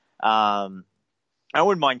back. I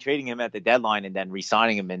wouldn't mind trading him at the deadline and then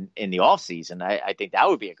re-signing him in the offseason. I think that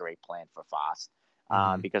would be a great plan for Fost,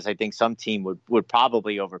 because I think some team would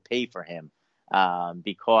probably overpay for him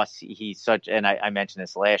because he's such. And I mentioned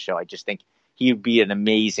this last show. I just think he would be an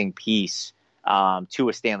amazing piece to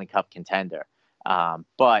a Stanley Cup contender.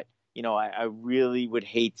 But I really would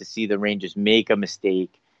hate to see the Rangers make a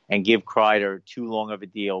mistake and give Kreider too long of a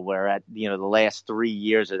deal where the last 3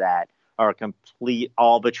 years of that are a complete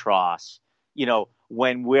albatross,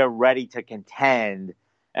 when we're ready to contend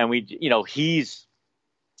and he's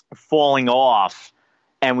falling off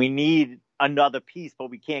and we need another piece, but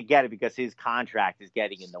we can't get it because his contract is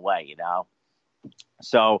getting in the way,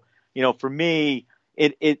 So, for me,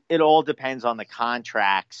 it all depends on the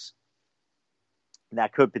contracts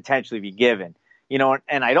that could potentially be given,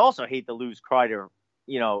 and I'd also hate to lose Kreider,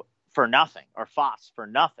 for nothing, or Foss for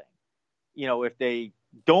nothing, if they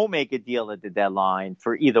don't make a deal at the deadline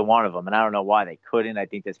for either one of them. And I don't know why they couldn't. I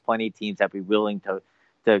think there's plenty of teams that would be willing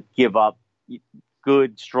to give up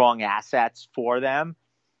good, strong assets for them.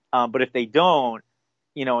 But if they don't,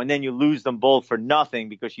 and then you lose them both for nothing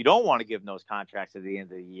because you don't want to give them those contracts at the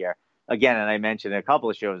end of the year. Again, and I mentioned a couple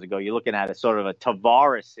of shows ago, you're looking at a sort of a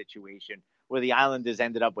Tavares situation where the Islanders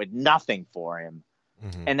ended up with nothing for him.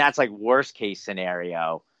 Mm-hmm. And that's like worst case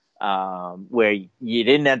scenario, where you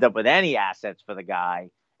didn't end up with any assets for the guy.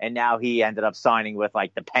 And now he ended up signing with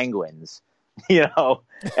like the Penguins,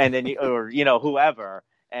 and then, whoever.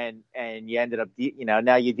 And you ended up,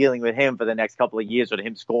 now you're dealing with him for the next couple of years with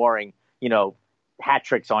him scoring, hat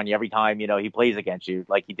tricks on you every time, he plays against you,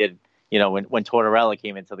 like he did, when Tortorella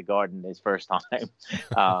came into the Garden his first time,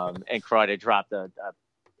 and Kreider dropped a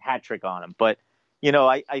hat trick on him. But,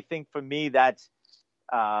 I think for me, that's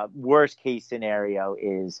worst case scenario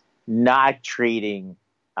is not trading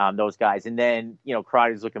those guys. And then,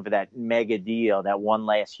 Kreider's looking for that mega deal, that one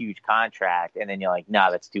last huge contract. And then you're like,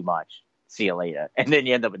 nah, that's too much. See you later. And then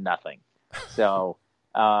you end up with nothing. So,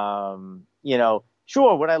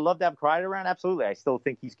 sure, would I love to have Kreider around? Absolutely. I still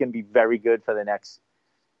think he's going to be very good for the next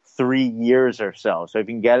 3 years or so. So if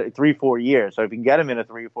you can get it 3-4 years. So if you can get him in a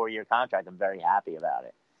 3 or 4 year contract, I'm very happy about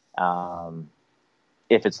it.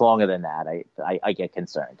 If it's longer than that, I get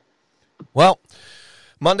concerned. Well,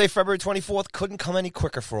 Monday, February 24th couldn't come any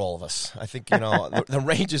quicker for all of us. I think, the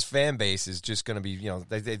Rangers fan base is just going to be,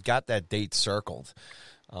 they've got that date circled.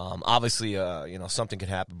 Obviously, something could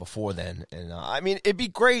happen before then. And it'd be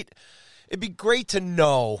great. It'd be great to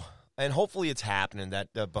know, and hopefully it's happening,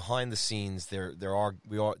 that behind the scenes the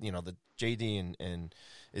JD and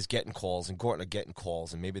is getting calls and Gorton are getting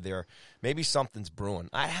calls, and maybe something's brewing.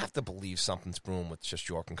 I have to believe something's brewing with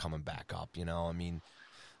Shesterkin coming back up. It'll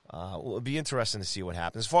be interesting to see what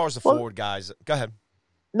happens. As far as the forward guys, go ahead.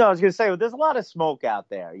 No, I was going to say, there's a lot of smoke out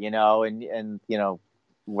there, and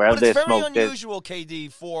where but it's very unusual, KD,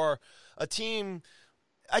 for a team.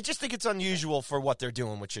 I just think it's unusual for what they're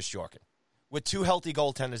doing with Shesterkin, with 2 healthy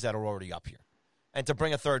goaltenders that are already up here, and to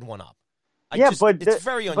bring a third one up. It's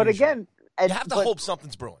very unusual. But again, you have to hope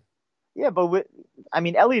something's brewing. Yeah, but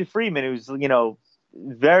Elliot Friedman, who's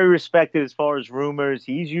very respected as far as rumors,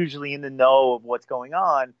 he's usually in the know of what's going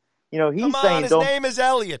on. He's saying his name is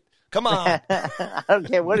Elliot. Come on. I don't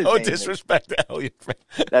care what his name is. No disrespect to Elliot.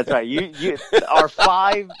 That's right. The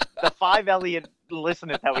 5 Elliot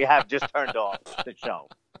listeners that we have just turned off the show.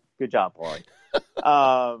 Good job, Paulie.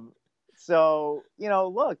 So,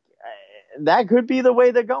 look, that could be the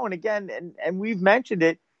way they're going again. And we've mentioned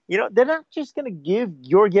it, they're not just going to give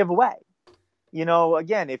your giveaway.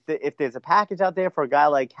 Again, if there's a package out there for a guy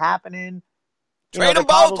like Kapanen, trade them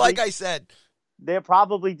both, like I said. They're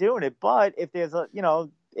probably doing it. But if there's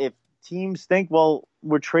if teams think, well,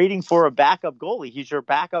 we're trading for a backup goalie, he's your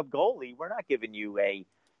backup goalie, we're not giving you a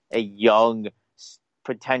young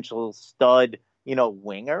potential stud,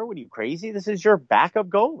 winger. What are you, crazy? This is your backup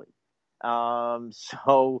goalie.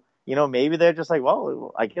 So, maybe they're just like,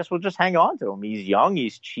 well, I guess we'll just hang on to him. He's young,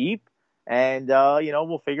 he's cheap, and,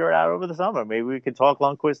 we'll figure it out over the summer. Maybe we could talk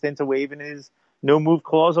Lundqvist into waiving his no-move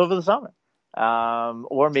clause over the summer.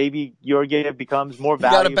 Or maybe Georgiev becomes more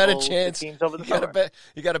valuable to teams over the summer.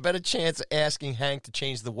 You got a better chance of asking Hank to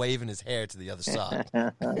change the wave in his hair to the other side.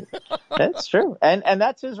 That's true. And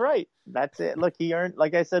that's his right. That's it. Look, he earned,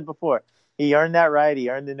 like I said before, he earned that right. He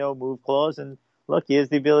earned the no-move clause, and look, he has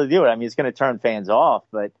the ability to do it. It's going to turn fans off,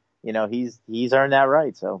 but, he's earned that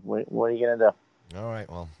right. So what are you going to do? All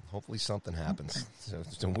right, well, hopefully something happens so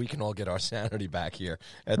we can all get our sanity back here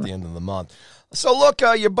at the end of the month. So, look,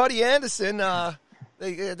 your buddy Anderson,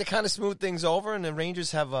 they kind of smooth things over, and the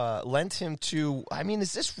Rangers have lent him to,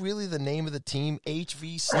 is this really the name of the team,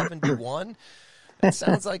 HV71? It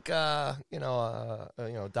sounds like,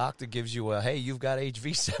 doctor gives you a, hey, you've got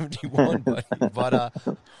HV71, but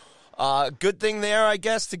good thing there, I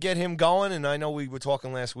guess, to get him going. And I know we were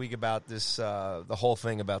talking last week about this, the whole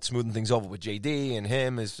thing about smoothing things over with JD and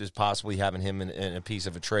him is possibly having him in a piece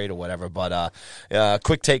of a trade or whatever. But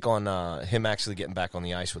quick take on him actually getting back on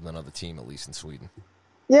the ice with another team, at least in Sweden.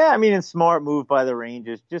 Yeah, I mean, a smart move by the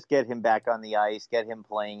Rangers. Just get him back on the ice, get him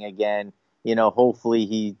playing again. Hopefully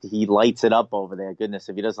he lights it up over there. Goodness,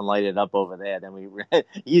 if he doesn't light it up over there, then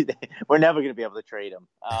we're never going to be able to trade him.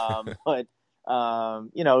 But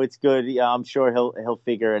it's good. Yeah, I'm sure he'll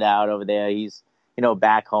figure it out over there. He's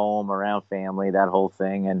back home around family, that whole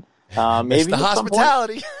thing, and maybe the Point,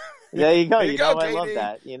 hospitality. there you go. There you go, I KD. love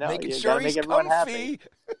that. Making you sure gotta he's make everyone comfy. happy.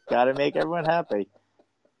 Got to make everyone happy.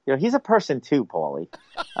 He's a person too, Paulie.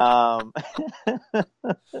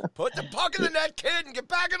 Put the puck in the net, kid, and get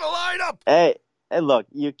back in the lineup. Hey, look,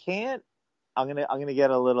 you can't. I'm gonna get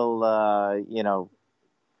a little,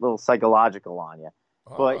 little psychological on you,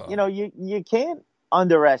 but you can't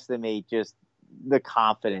underestimate just the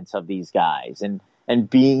confidence of these guys and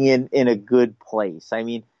being in a good place. I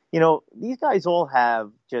mean, these guys all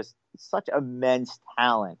have just such immense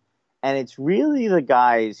talent. And it's really the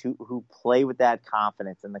guys who play with that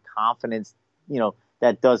confidence and the confidence,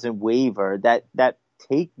 that doesn't waver, that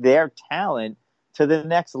take their talent to the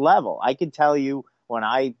next level. I can tell you when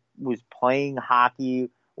I was playing hockey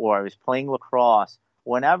or I was playing lacrosse,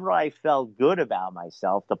 whenever I felt good about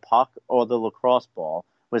myself, the puck or the lacrosse ball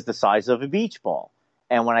was the size of a beach ball.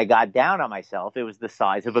 And when I got down on myself, it was the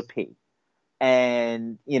size of a pea.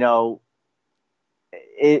 And,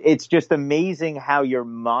 it's just amazing how your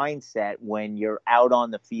mindset when you're out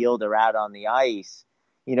on the field or out on the ice,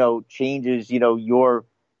 changes, your,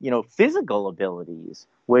 physical abilities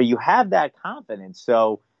where you have that confidence.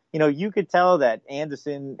 So, you could tell that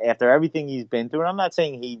Anderson, after everything he's been through, and I'm not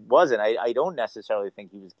saying he wasn't, I don't necessarily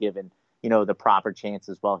think he was given, the proper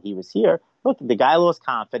chances while he was here. Look, the guy lost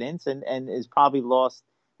confidence and is probably lost.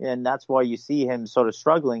 And that's why you see him sort of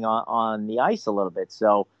struggling on the ice a little bit.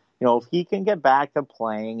 So, if he can get back to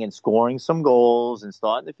playing and scoring some goals and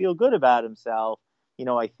starting to feel good about himself,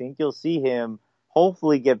 I think you'll see him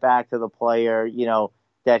hopefully get back to the player,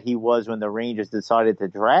 that he was when the Rangers decided to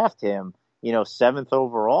draft him, 7th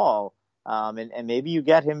overall. And maybe you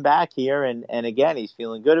get him back here and again, he's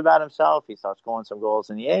feeling good about himself. He starts scoring some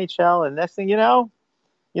goals in the AHL and next thing you know,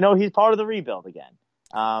 he's part of the rebuild again.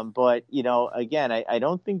 But, again, I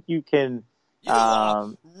don't think you can. You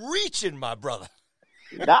are reaching, my brother.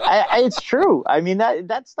 It's true. I mean,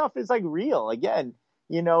 that stuff is like real. Again,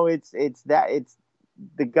 it's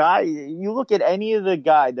the guy. You look at any of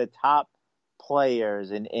the top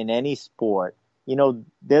players in any sport,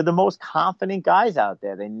 they're the most confident guys out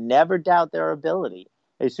there. They never doubt their ability.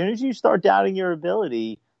 As soon as you start doubting your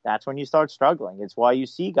ability, that's when you start struggling. It's why you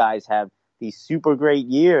see guys have these super great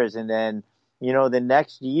years. And then, the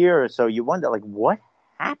next year or so, you wonder, like, what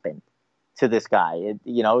happened to this guy?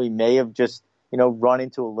 He may have just, run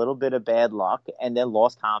into a little bit of bad luck and then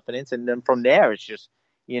lost confidence. And then from there, it's just,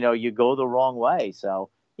 you go the wrong way. So,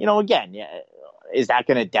 again, is that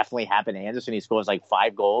going to definitely happen to Anderson? He scores like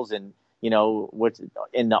 5 goals and, what's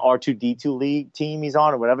in the R2D2 league team he's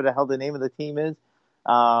on or whatever the hell the name of the team is.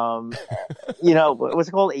 What's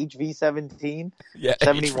it called? HV17? Yeah.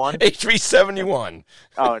 71? HV71.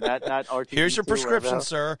 Oh, not R2D2. Here's your prescription,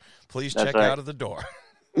 sir. Please check out of the door.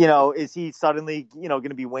 Is he suddenly, going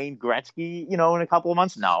to be Wayne Gretzky, in a couple of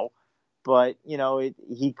months? No. But,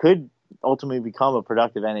 he could ultimately become a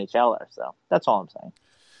productive NHLer. So that's all I'm saying.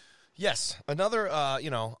 Yes. Another,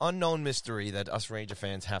 unknown mystery that us Ranger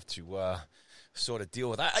fans have to sort of deal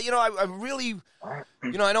with. I really, I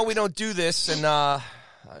know we don't do this and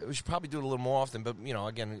we should probably do it a little more often. But,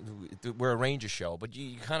 again, we're a Ranger show. But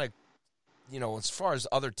you kind of, as far as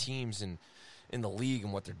other teams and in the league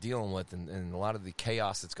and what they're dealing with and a lot of the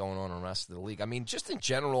chaos that's going on in the rest of the league. I mean, just in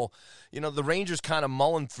general, the Rangers kind of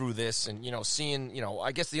mulling through this and, seeing,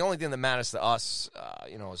 I guess the only thing that matters to us,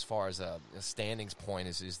 as far as a standings point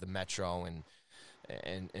is the Metro and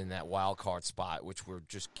that wild card spot, which we're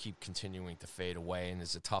just keep continuing to fade away. And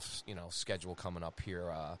there's a tough, schedule coming up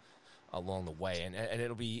here along the way. And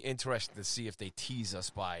it'll be interesting to see if they tease us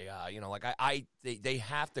by, they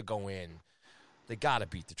have to go in. They got to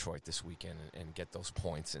beat Detroit this weekend and get those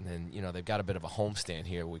points. And then, they've got a bit of a homestand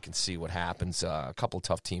here. We can see what happens. A couple of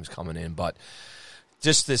tough teams coming in. But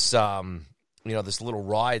just this, this little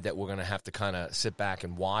ride that we're going to have to kind of sit back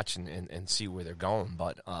and watch and see where they're going.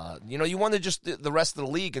 But, you wonder just the rest of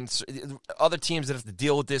the league and other teams that have to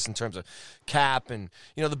deal with this in terms of cap. And,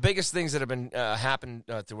 the biggest things that have been happened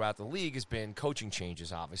throughout the league has been coaching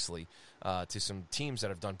changes, obviously. To some teams that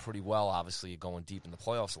have done pretty well, obviously, going deep in the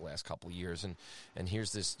playoffs the last couple of years. And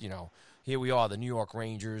here's this, here we are, the New York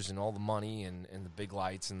Rangers and all the money and the big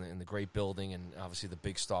lights and the great building and obviously the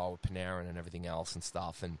big star with Panarin and everything else and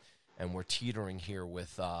stuff. And we're teetering here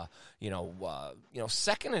with,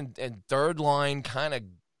 second and third line kind of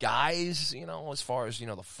guys, as far as,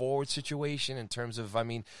 the forward situation in terms of,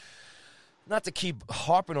 not to keep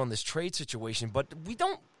harping on this trade situation, but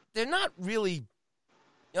they're not really,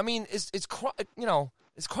 is Kreider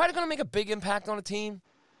going to make a big impact on a team?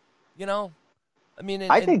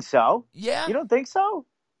 I think so. Yeah. You don't think so?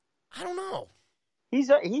 I don't know. He's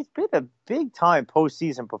been a big-time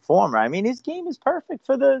postseason performer. His game is perfect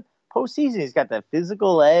for the postseason. He's got that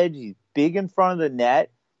physical edge. He's big in front of the net.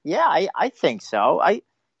 Yeah, I think so.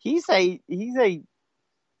 He's a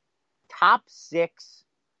top 6,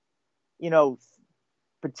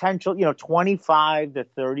 potential, 25 to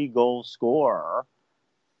 30 goal scorer.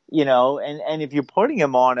 And if you're putting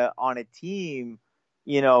him on a team,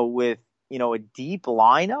 with a deep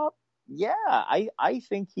lineup, yeah, I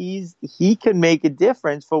think he can make a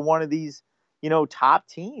difference for one of these, top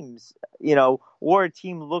teams, or a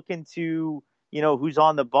team looking to, who's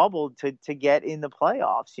on the bubble to get in the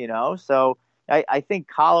playoffs, So I think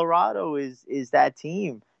Colorado is that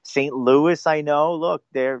team. St. Louis, I know. Look,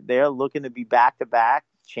 they're looking to be back-to-back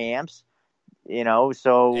champs,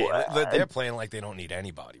 So they're playing like they don't need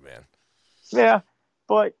anybody, man. Yeah.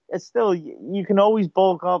 But it's still, you can always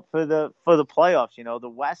bulk up for the playoffs. The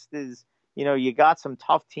West is, you got some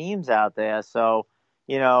tough teams out there. So,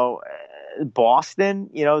 Boston,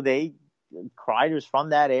 Kreider's from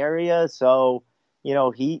that area. So,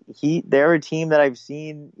 they're a team that I've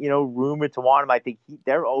seen, rumored to want him. I think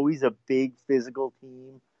they're always a big physical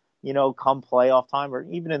team, come playoff time or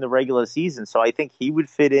even in the regular season. So I think he would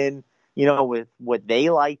fit in, with what they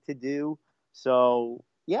like to do. So,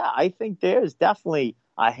 yeah, I think there's definitely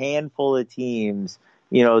a handful of teams,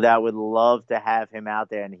 that would love to have him out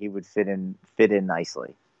there, and he would fit in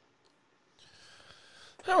nicely.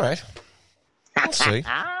 All right, we'll see.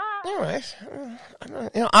 All right,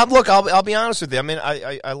 look, I'll be honest with you.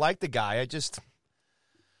 I like the guy.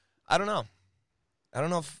 I don't know. I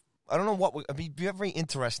don't know what. It'd be very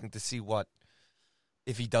interesting to see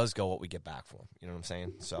if he does go, what we get back for him. You know what I'm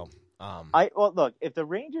saying? So, look, if the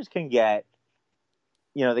Rangers can get,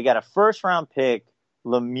 they got a first-round pick,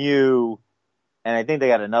 Lemieux, and I think they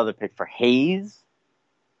got another pick for Hayes.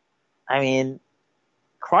 Kreider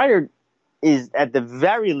is at the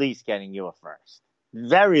very least getting you a first.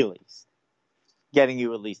 Very least. Getting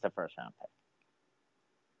you at least a first-round pick.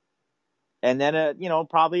 And then,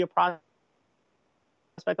 probably a prospect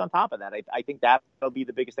on top of that. I think that will be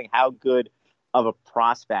the biggest thing. How good of a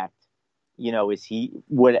prospect, is he?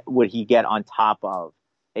 Would he get on top of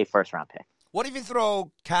a first-round pick? What if you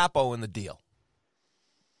throw Capo in the deal?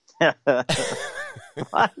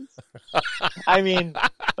 What?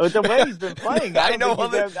 With the way he's been playing, I know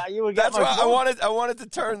you would get. That's why I wanted to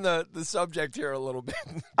turn the subject here a little bit.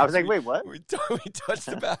 I was like, wait, what? We touched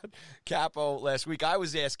about Capo last week. I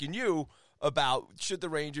was asking you about should the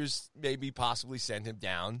Rangers maybe possibly send him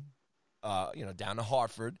down, down to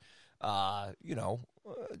Hartford,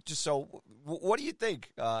 just so. What do you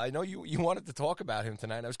think? I know you wanted to talk about him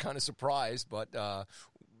tonight. I was kind of surprised, but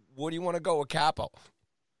what do you want to go with Capo?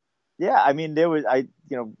 Yeah, there was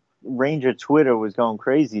Ranger Twitter was going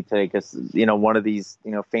crazy today because one of these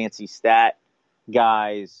fancy stat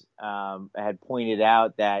guys had pointed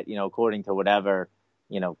out that according to whatever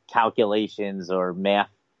calculations or math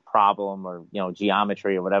problem or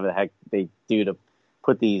geometry or whatever the heck they do to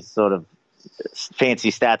put these sort of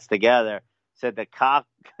fancy stats together, said that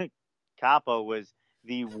Capo was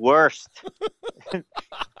the worst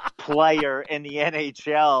player in the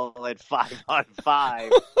NHL at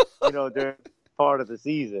 5-on-5, during part of the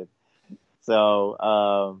season.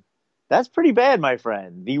 So that's pretty bad, my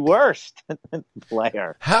friend. The worst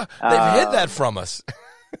player. They've hid that from us.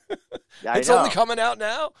 It's only coming out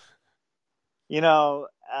now.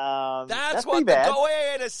 That's what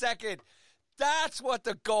wait a second. That's what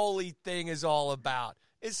the goalie thing is all about.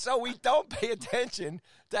 Is so we don't pay attention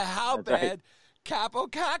to how bad Capo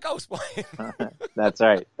Caco's playing. That's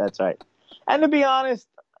right. And to be honest,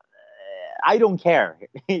 I don't care.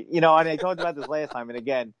 And I talked about this last time. And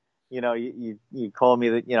again, you call me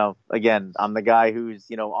that, again, I'm the guy who's,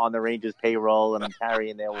 on the Rangers payroll and I'm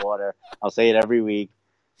carrying their water. I'll say it every week.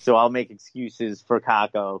 So I'll make excuses for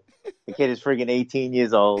Kako. The kid is friggin' 18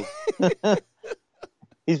 years old.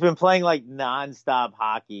 He's been playing like nonstop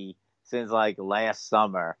hockey since like last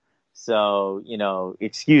summer. So,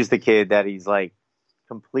 excuse the kid that he's like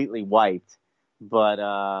completely wiped.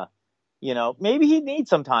 But, maybe he needs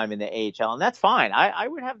some time in the AHL, and that's fine. I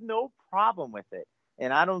would have no problem with it.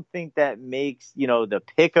 And I don't think that makes, the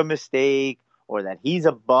pick a mistake or that he's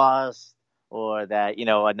a bust or that,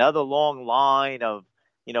 another long line of,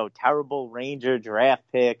 terrible Ranger draft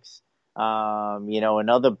picks,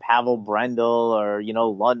 another Pavel Brendel or,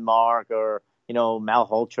 Lundmark or,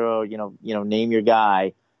 Malhotra, name your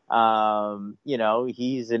guy.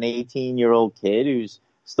 He's an 18-year-old kid who's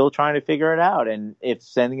still trying to figure it out. And if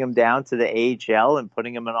sending him down to the AHL and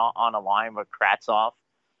putting him on a line with Kravtsov,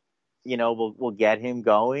 will get him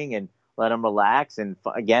going and let him relax. And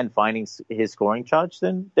again, finding his scoring touch,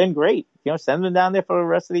 then great. Send him down there for the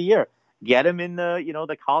rest of the year. Get him in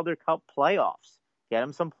the Calder Cup playoffs. Get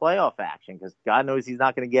him some playoff action because God knows he's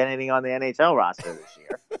not going to get anything on the NHL roster this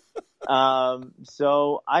year.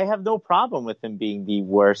 So I have no problem with him being the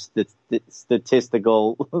worst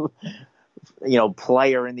statistical,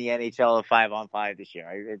 player in the NHL at 5-on-5 this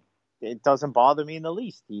year. It doesn't bother me in the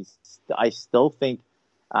least. I still think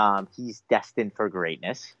he's destined for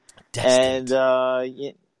greatness. Destined. And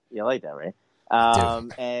you like that, right?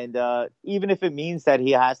 And even if it means that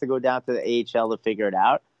he has to go down to the AHL to figure it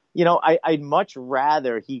out, I'd much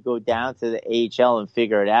rather he go down to the AHL and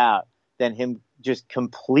figure it out than him just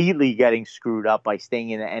completely getting screwed up by staying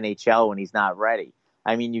in the NHL when he's not ready.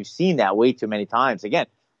 I mean, you've seen that way too many times. Again,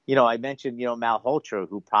 I mentioned, Malhotra,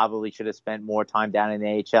 who probably should have spent more time down in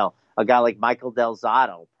the AHL. A guy like Michael Del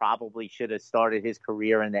Zotto probably should have started his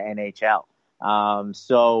career in the NHL.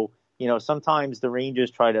 So sometimes the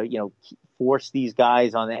Rangers try to, force these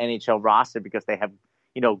guys on the NHL roster because they have,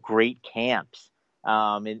 great camps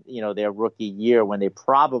in, their rookie year when they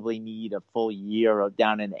probably need a full year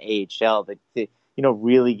down in the AHL to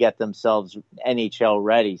really get themselves NHL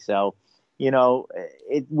ready. So,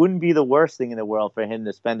 it wouldn't be the worst thing in the world for him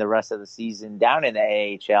to spend the rest of the season down in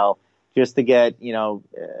the AHL just to get,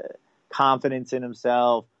 confidence in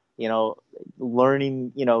himself,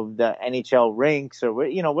 learning, the NHL rinks or,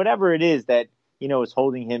 whatever it is that, is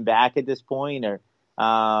holding him back at this point or,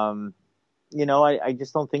 I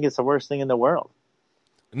just don't think it's the worst thing in the world.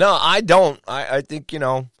 No, I don't. I think,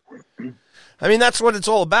 that's what it's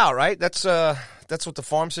all about, right? That's what the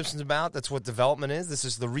farm system's about. That's what development is. This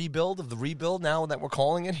is the rebuild of the rebuild now that we're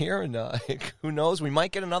calling it here. And who knows? We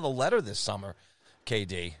might get another letter this summer,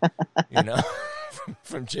 KD,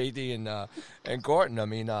 from JD and Gorton. I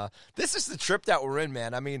mean, this is the trip that we're in,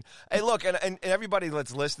 man. I mean, hey, look, and everybody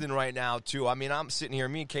that's listening right now, too. I mean, I'm sitting here.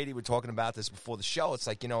 Me and Katie were talking about this before the show. It's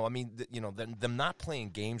like, them not playing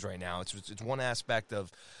games right now. It's one aspect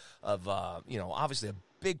of obviously a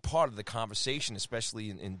big part of the conversation,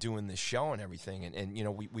 especially in doing this show and everything. And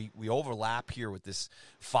we overlap here with this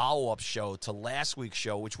follow-up show to last week's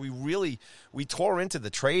show, which we tore into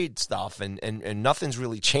the trade stuff and nothing's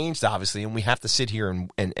really changed, obviously, and we have to sit here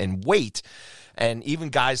and wait. And even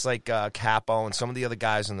guys like Capo and some of the other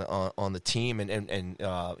guys on the team, and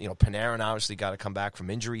Panarin obviously got to come back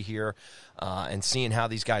from injury here, and seeing how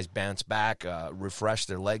these guys bounce back, refresh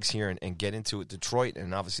their legs here, and get into it, Detroit,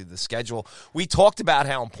 and obviously the schedule. We talked about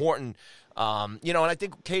how important, and I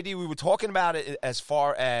think KD, we were talking about it as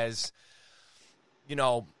far as,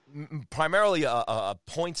 primarily a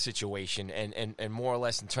point situation and more or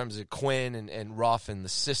less in terms of Quinn and Ruff and the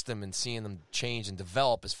system and seeing them change and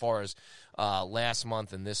develop as far as last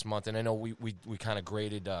month and this month. And I know we kind of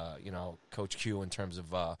graded, Coach Q in terms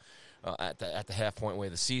of at the half point way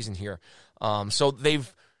of the season here. So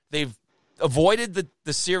they've avoided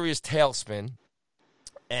the serious tailspin,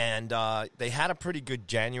 and they had a pretty good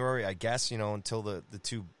January, I guess, until the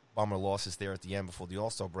two bummer losses there at the end before the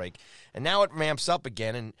All-Star break. And now it ramps up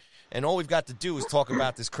again, and all we've got to do is talk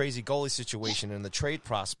about this crazy goalie situation and the trade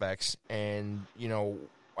prospects. And,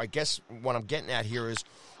 I guess what I'm getting at here is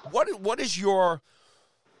what is your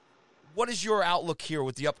outlook here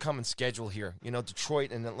with the upcoming schedule here?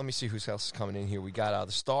 Detroit, and then let me see who else is coming in here. We got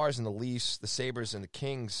the Stars and the Leafs, the Sabres and the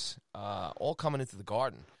Kings, all coming into the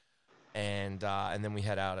Garden. And then we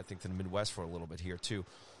head out, I think, to the Midwest for a little bit here, too.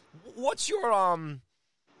 What's your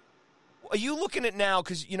are you looking at now?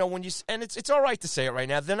 Because when you, and it's all right to say it right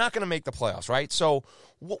now, they're not going to make the playoffs, right? So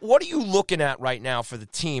what are you looking at right now for the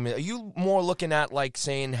team? Are you more looking at like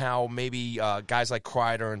saying how maybe guys like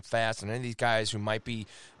Kreider and Fast and any of these guys who might be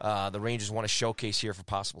the Rangers want to showcase here for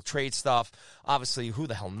possible trade stuff? Obviously, who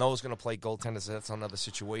the hell knows going to play goaltenders? That's another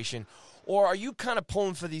situation. Or are you kind of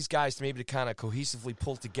pulling for these guys to kind of cohesively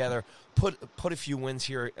pull together, put a few wins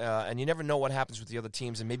here, and you never know what happens with the other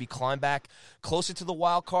teams, and maybe climb back closer to the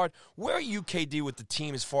wild card? Where are you, KD, with the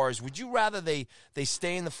team as far as would you rather they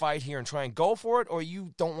stay in the fight here and try and go for it, or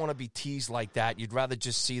you don't want to be teased like that? You'd rather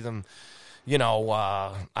just see them,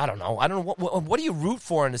 I don't know. What do you root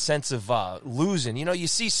for in the sense of losing? You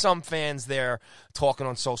see some fans there talking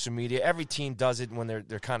on social media. Every team does it when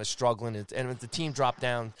they're kind of struggling. And if the team drops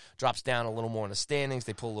down a little more in the standings,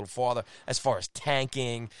 they pull a little farther. As far as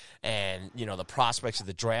tanking and, the prospects of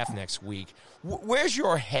the draft next week, where's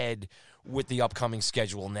your head with the upcoming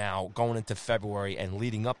schedule now going into February and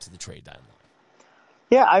leading up to the trade deadline?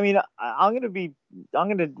 Yeah, I mean, I'm going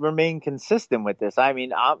to remain consistent with this. I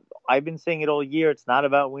mean, I've been saying it all year. It's not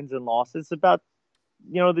about wins and losses. It's about,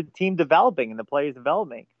 the team developing and the players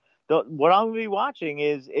developing. What I'm going to be watching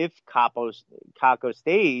is if Kakko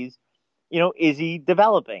stays, is he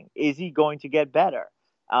developing? Is he going to get better?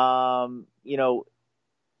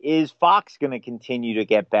 Is Fox going to continue to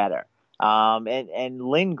get better? And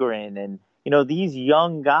Lindgren and, these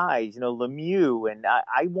young guys, Lemieux, and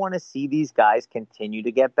I want to see these guys continue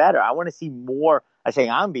to get better. I want to see more.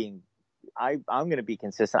 I'm going to be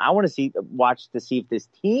consistent. I want to watch to see if this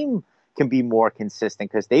team can be more consistent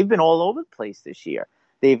because they've been all over the place this year.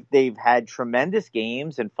 They've had tremendous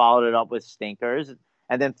games and followed it up with stinkers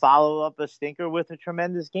and then follow up a stinker with a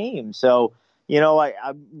tremendous game. So,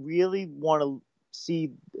 I really want to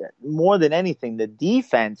see more than anything, the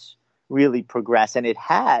defense really progress, and it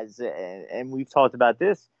has, and we've talked about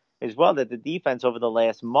this as well, that the defense over the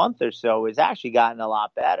last month or so has actually gotten a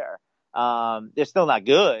lot better. They're still not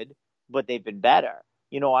good, but they've been better.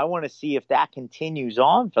 I want to see if that continues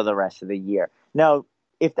on for the rest of the year. Now,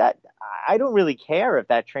 I don't really care if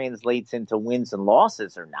that translates into wins and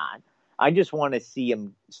losses or not. I just want to see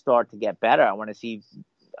them start to get better. I want to see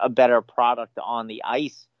a better product on the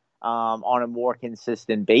ice on a more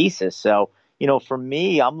consistent basis. So, for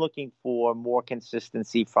me, I'm looking for more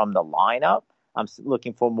consistency from the lineup. I'm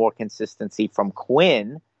looking for more consistency from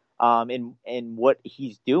Quinn in what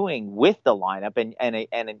he's doing with the lineup.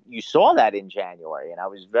 And you saw that in January. And I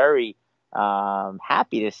was very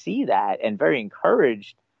happy to see that and very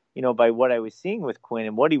encouraged, by what I was seeing with Quinn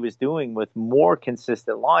and what he was doing with more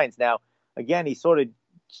consistent lines. Now, again, he sort of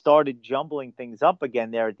started jumbling things up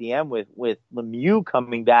again there at the end with Lemieux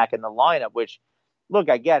coming back in the lineup, which, look,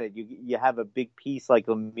 I get it. You have a big piece like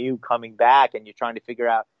Lemieux coming back and you're trying to figure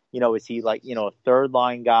out, is he like, a third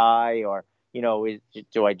line guy or,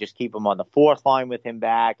 do I just keep him on the fourth line with him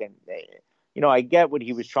back? And, I get what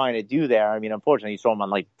he was trying to do there. I mean, unfortunately, you saw him on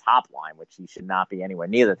like top line, which he should not be anywhere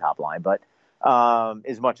near the top line, but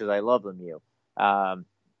as much as I love Lemieux.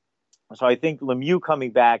 So I think Lemieux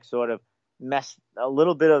coming back sort of messed a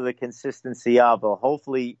little bit of the consistency up, but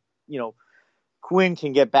hopefully, Quinn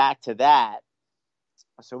can get back to that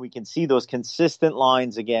so we can see those consistent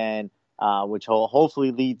lines again, which will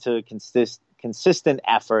hopefully lead to consistent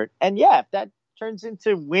effort. And yeah, if that turns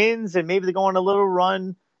into wins and maybe they go on a little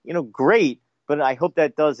run, great. But I hope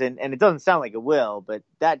that doesn't, and it doesn't sound like it will, but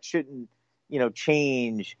that shouldn't,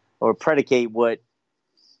 change or predicate what,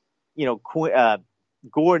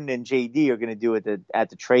 Gordon and JD are going to do at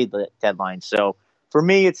the trade deadline. So for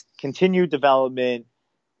me, it's continued development,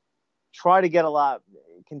 try to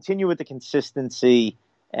continue with the consistency,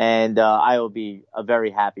 and I will be a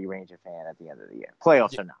very happy Ranger fan at the end of the year,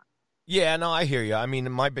 playoffs or not. Yeah, no, I hear you. I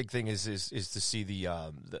mean, my big thing is to see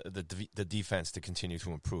the defense to continue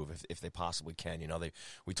to improve if they possibly can.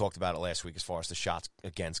 We talked about it last week as far as the shots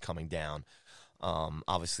against coming down.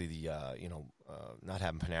 Obviously, not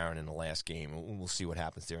having Panarin in the last game, we'll see what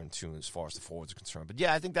happens there in tune as far as the forwards are concerned. But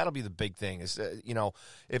yeah, I think that'll be the big thing. Is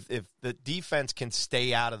if the defense can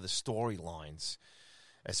stay out of the storylines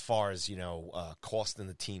as far as costing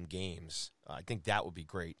the team games, I think that would be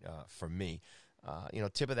great for me.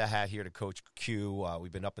 Tip of the hat here to Coach Q.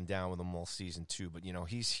 We've been up and down with him all season too, but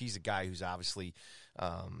he's a guy who's obviously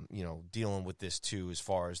dealing with this too, as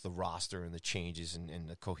far as the roster and the changes and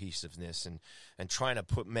the cohesiveness and trying to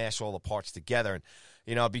mash all the parts together.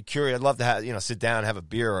 And I'd be curious. I'd love to have sit down and have a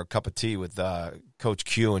beer or a cup of tea with Coach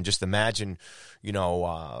Q and just imagine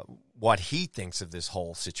what he thinks of this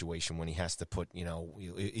whole situation when he has to put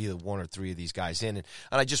either one or three of these guys in, and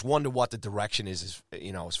I just wonder what the direction is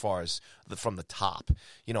as far as from the top,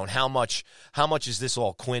 and how much is this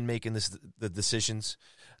all Quinn making the decisions,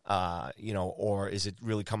 or is it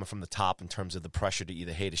really coming from the top in terms of the pressure to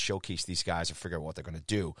either to showcase these guys or figure out what they're going to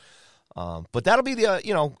do. But that'll be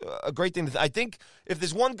a great thing. I think if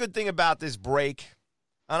there's one good thing about this break,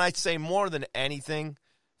 and I'd say more than anything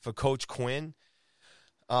for Coach Quinn,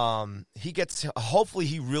 hopefully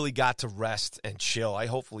he really got to rest and chill.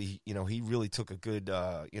 Hopefully, he really took a good,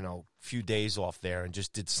 few days off there and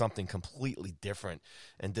just did something completely different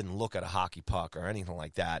and didn't look at a hockey puck or anything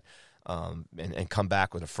like that, and come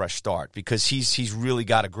back with a fresh start, because he's really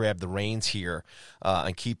got to grab the reins here,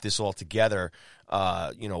 and keep this all together,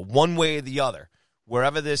 one way or the other,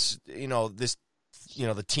 wherever this,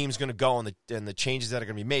 the team's going to go and the changes that are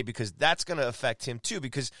going to be made, because that's going to affect him too.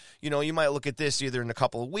 Because, you might look at this either in a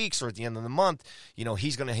couple of weeks or at the end of the month,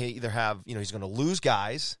 he's going to either have, he's going to lose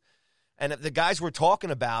guys. And the guys we're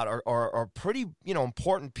talking about are pretty,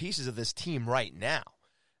 important pieces of this team right now.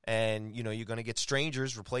 And, you're going to get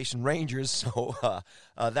strangers replacing Rangers, so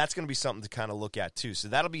that's going to be something to kind of look at, too. So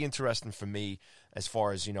that'll be interesting for me as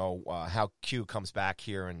far as, how Q comes back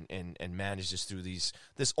here and manages through this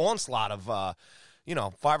onslaught of,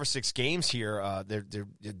 5 or 6 games here. They're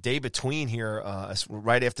day between here,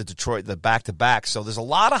 right after Detroit, the back-to-back. So there's a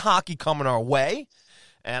lot of hockey coming our way,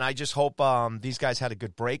 and I just hope these guys had a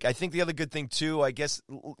good break. I think the other good thing, too, I guess,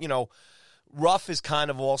 Ruff has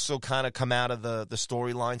kind of come out of the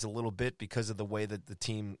storylines a little bit because of the way that the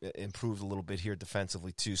team improved a little bit here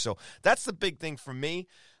defensively too. So that's the big thing for me.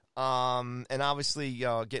 And obviously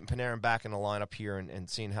getting Panarin back in the lineup here and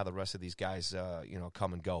seeing how the rest of these guys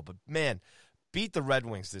come and go. But man, beat the Red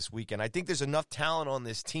Wings this weekend. I think there's enough talent on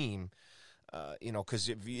this team. Because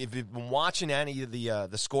if you've been watching any of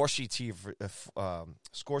the score sheets here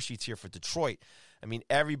for Detroit, I mean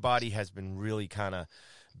everybody has been really kind of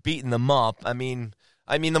beating them up. I mean,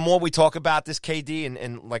 the more we talk about this, KD,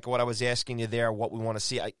 and like what I was asking you there, what we want to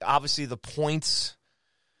see, obviously the points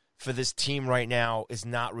for this team right now is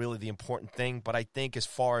not really the important thing, but I think as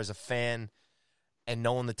far as a fan and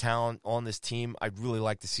knowing the talent on this team, I'd really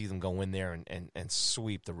like to see them go in there and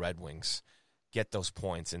sweep the Red Wings, get those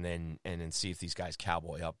points, and then see if these guys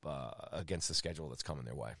cowboy up against the schedule that's coming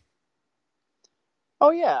their way.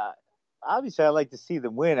 Oh, yeah. Obviously, I'd like to see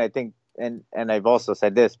them win. I think, and I've also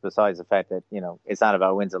said this, besides the fact that, it's not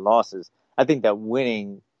about wins and losses. I think that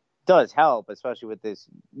winning does help, especially with this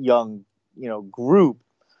young, group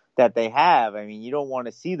that they have. I mean, you don't want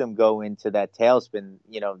to see them go into that tailspin,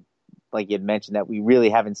 like you had mentioned, that we really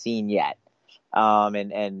haven't seen yet.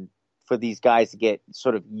 And for these guys to get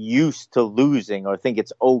sort of used to losing or think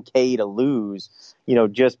it's okay to lose,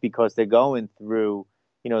 just because they're going through,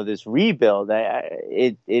 this rebuild.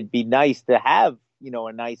 It'd be nice to have,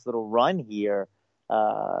 a nice little run here.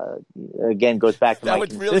 Again, goes back to that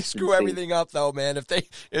would really screw everything up, though, man.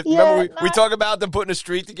 Remember we talk about them putting a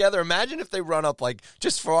streak together. Imagine if they run up, like,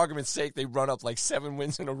 just for argument's sake, they run up like 7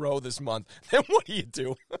 wins in a row this month. Then what do you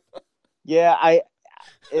do? Yeah,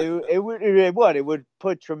 it would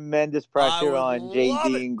put tremendous pressure on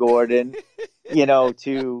JD and Gordon,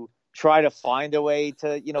 to try to find a way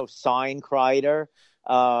to, sign Kreider,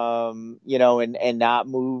 and not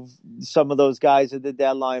move some of those guys at the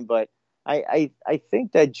deadline. But I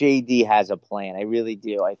think that JD has a plan. I really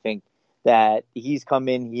do. I think that he's come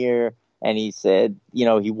in here and he said,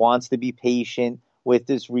 he wants to be patient with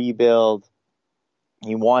this rebuild.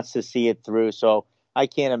 He wants to see it through. So I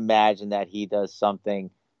can't imagine that he does something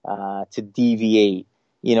to deviate,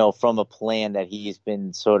 from a plan that he's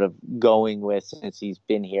been sort of going with since he's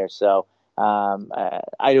been here. So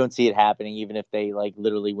I don't see it happening, even if they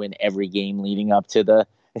literally win every game leading up to the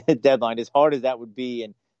deadline, as hard as that would be.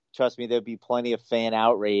 And trust me, there'd be plenty of fan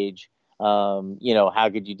outrage. How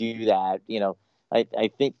could you do that?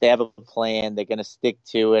 I think they have a plan. They're going to stick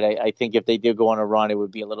to it. I think if they did go on a run, it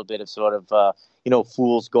would be a little bit of sort of,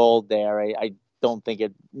 fool's gold there. I don't think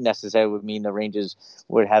it necessarily would mean the Rangers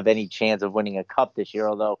would have any chance of winning a cup this year.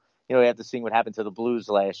 Although, after seeing what happened to the Blues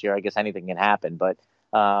last year, I guess anything can happen. But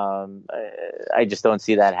I just don't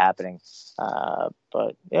see that happening.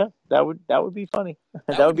 But yeah, that would be funny.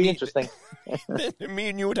 That would be interesting. Me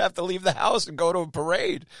and you would have to leave the house and go to a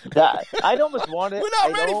parade. I'd almost want it. We're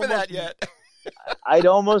not ready for that yet. I'd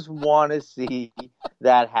almost want to see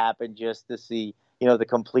that happen just to see, the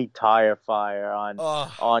complete tire fire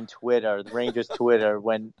on Twitter, the Rangers Twitter,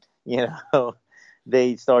 when,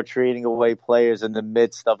 they start trading away players in the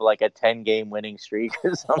midst of like a 10-game winning streak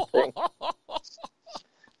or something.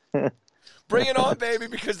 Bring it on, baby,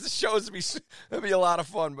 because the show's it'll be a lot of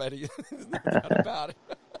fun, buddy. There's no doubt about it.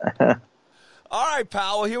 All right,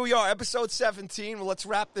 pal. Well, here we are, episode 17. Well, let's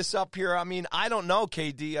wrap this up here. I mean, I don't know,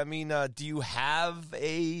 KD. I mean, do you have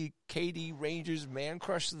a KD Rangers man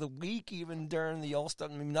crush of the week, even during the All-Star?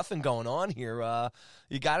 I mean, nothing going on here.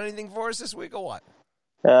 You got anything for us this week or what?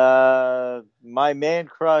 My man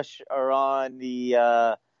crush are on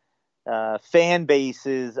the fan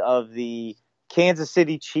bases of the Kansas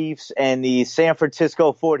City Chiefs and the San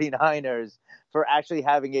Francisco 49ers for actually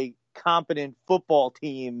having a competent football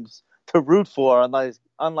teams to root for,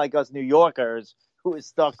 unlike us New Yorkers who is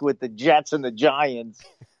stuck with the Jets and the Giants,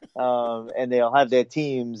 and they'll have their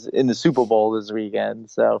teams in the Super Bowl this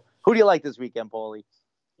weekend. So, who do you like this weekend, Paulie?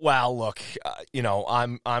 Well, look,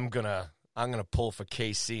 I'm gonna pull for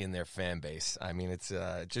KC and their fan base. I mean, it's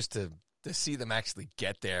just to see them actually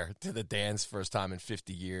get there to the dance first time in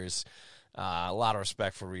 50 years. A lot of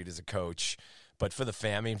respect for Reed as a coach. But for the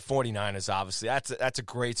fan, I mean, 49ers, obviously, that's a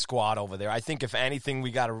great squad over there. I think if anything, we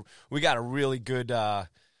got a really good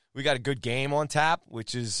we got a good game on tap,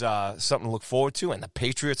 which is something to look forward to. And the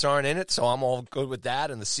Patriots aren't in it, so I'm all good with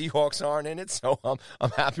that. And the Seahawks aren't in it, so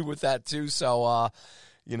I'm happy with that too. So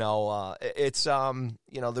it's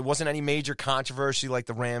there wasn't any major controversy like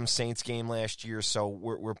the Rams-Saints game last year. So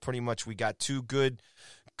we're pretty much, we got two great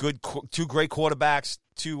quarterbacks,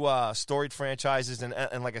 two storied franchises,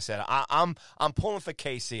 and like I said, I'm pulling for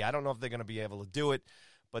KC. I don't know if they're going to be able to do it,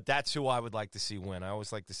 but that's who I would like to see win. I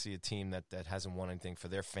always like to see a team that hasn't won anything for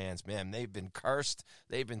their fans. Man, they've been cursed.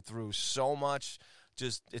 They've been through so much.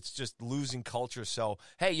 It's just losing culture. So,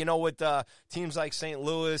 hey, with teams like St.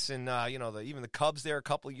 Louis and, even the Cubs there a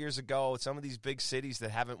couple of years ago, some of these big cities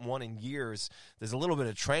that haven't won in years, there's a little bit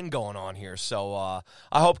of trend going on here. So I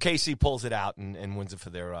hope KC pulls it out and wins it for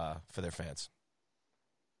their fans.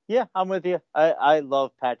 Yeah, I'm with you. I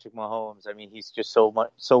love Patrick Mahomes. I mean, he's just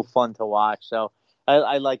so fun to watch. So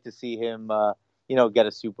I like to see him, get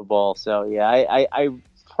a Super Bowl. So, yeah, I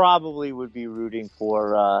probably would be rooting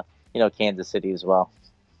for Kansas City as well.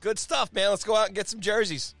 Good stuff, man. Let's go out and get some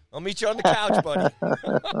jerseys. I'll meet you on the couch, buddy.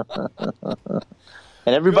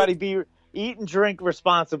 And everybody eat and drink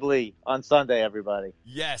responsibly on Sunday, everybody.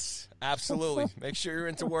 Yes, absolutely. Make sure you're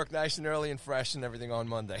into work nice and early and fresh and everything on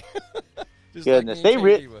Monday. Goodness,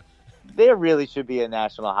 there really should be a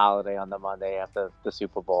national holiday on the Monday after the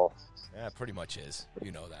Super Bowl. Yeah, it pretty much is.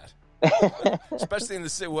 You know that. Especially in the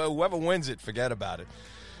city. Whoever wins it, forget about it.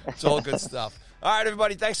 It's all good stuff. All right,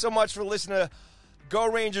 everybody, thanks so much for listening to Go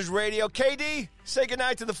Rangers Radio. KD, say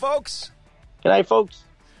goodnight to the folks. Good night, folks.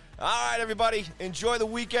 All right, everybody, enjoy the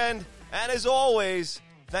weekend. And as always,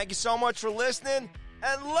 thank you so much for listening.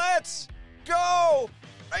 And let's go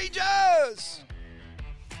Rangers!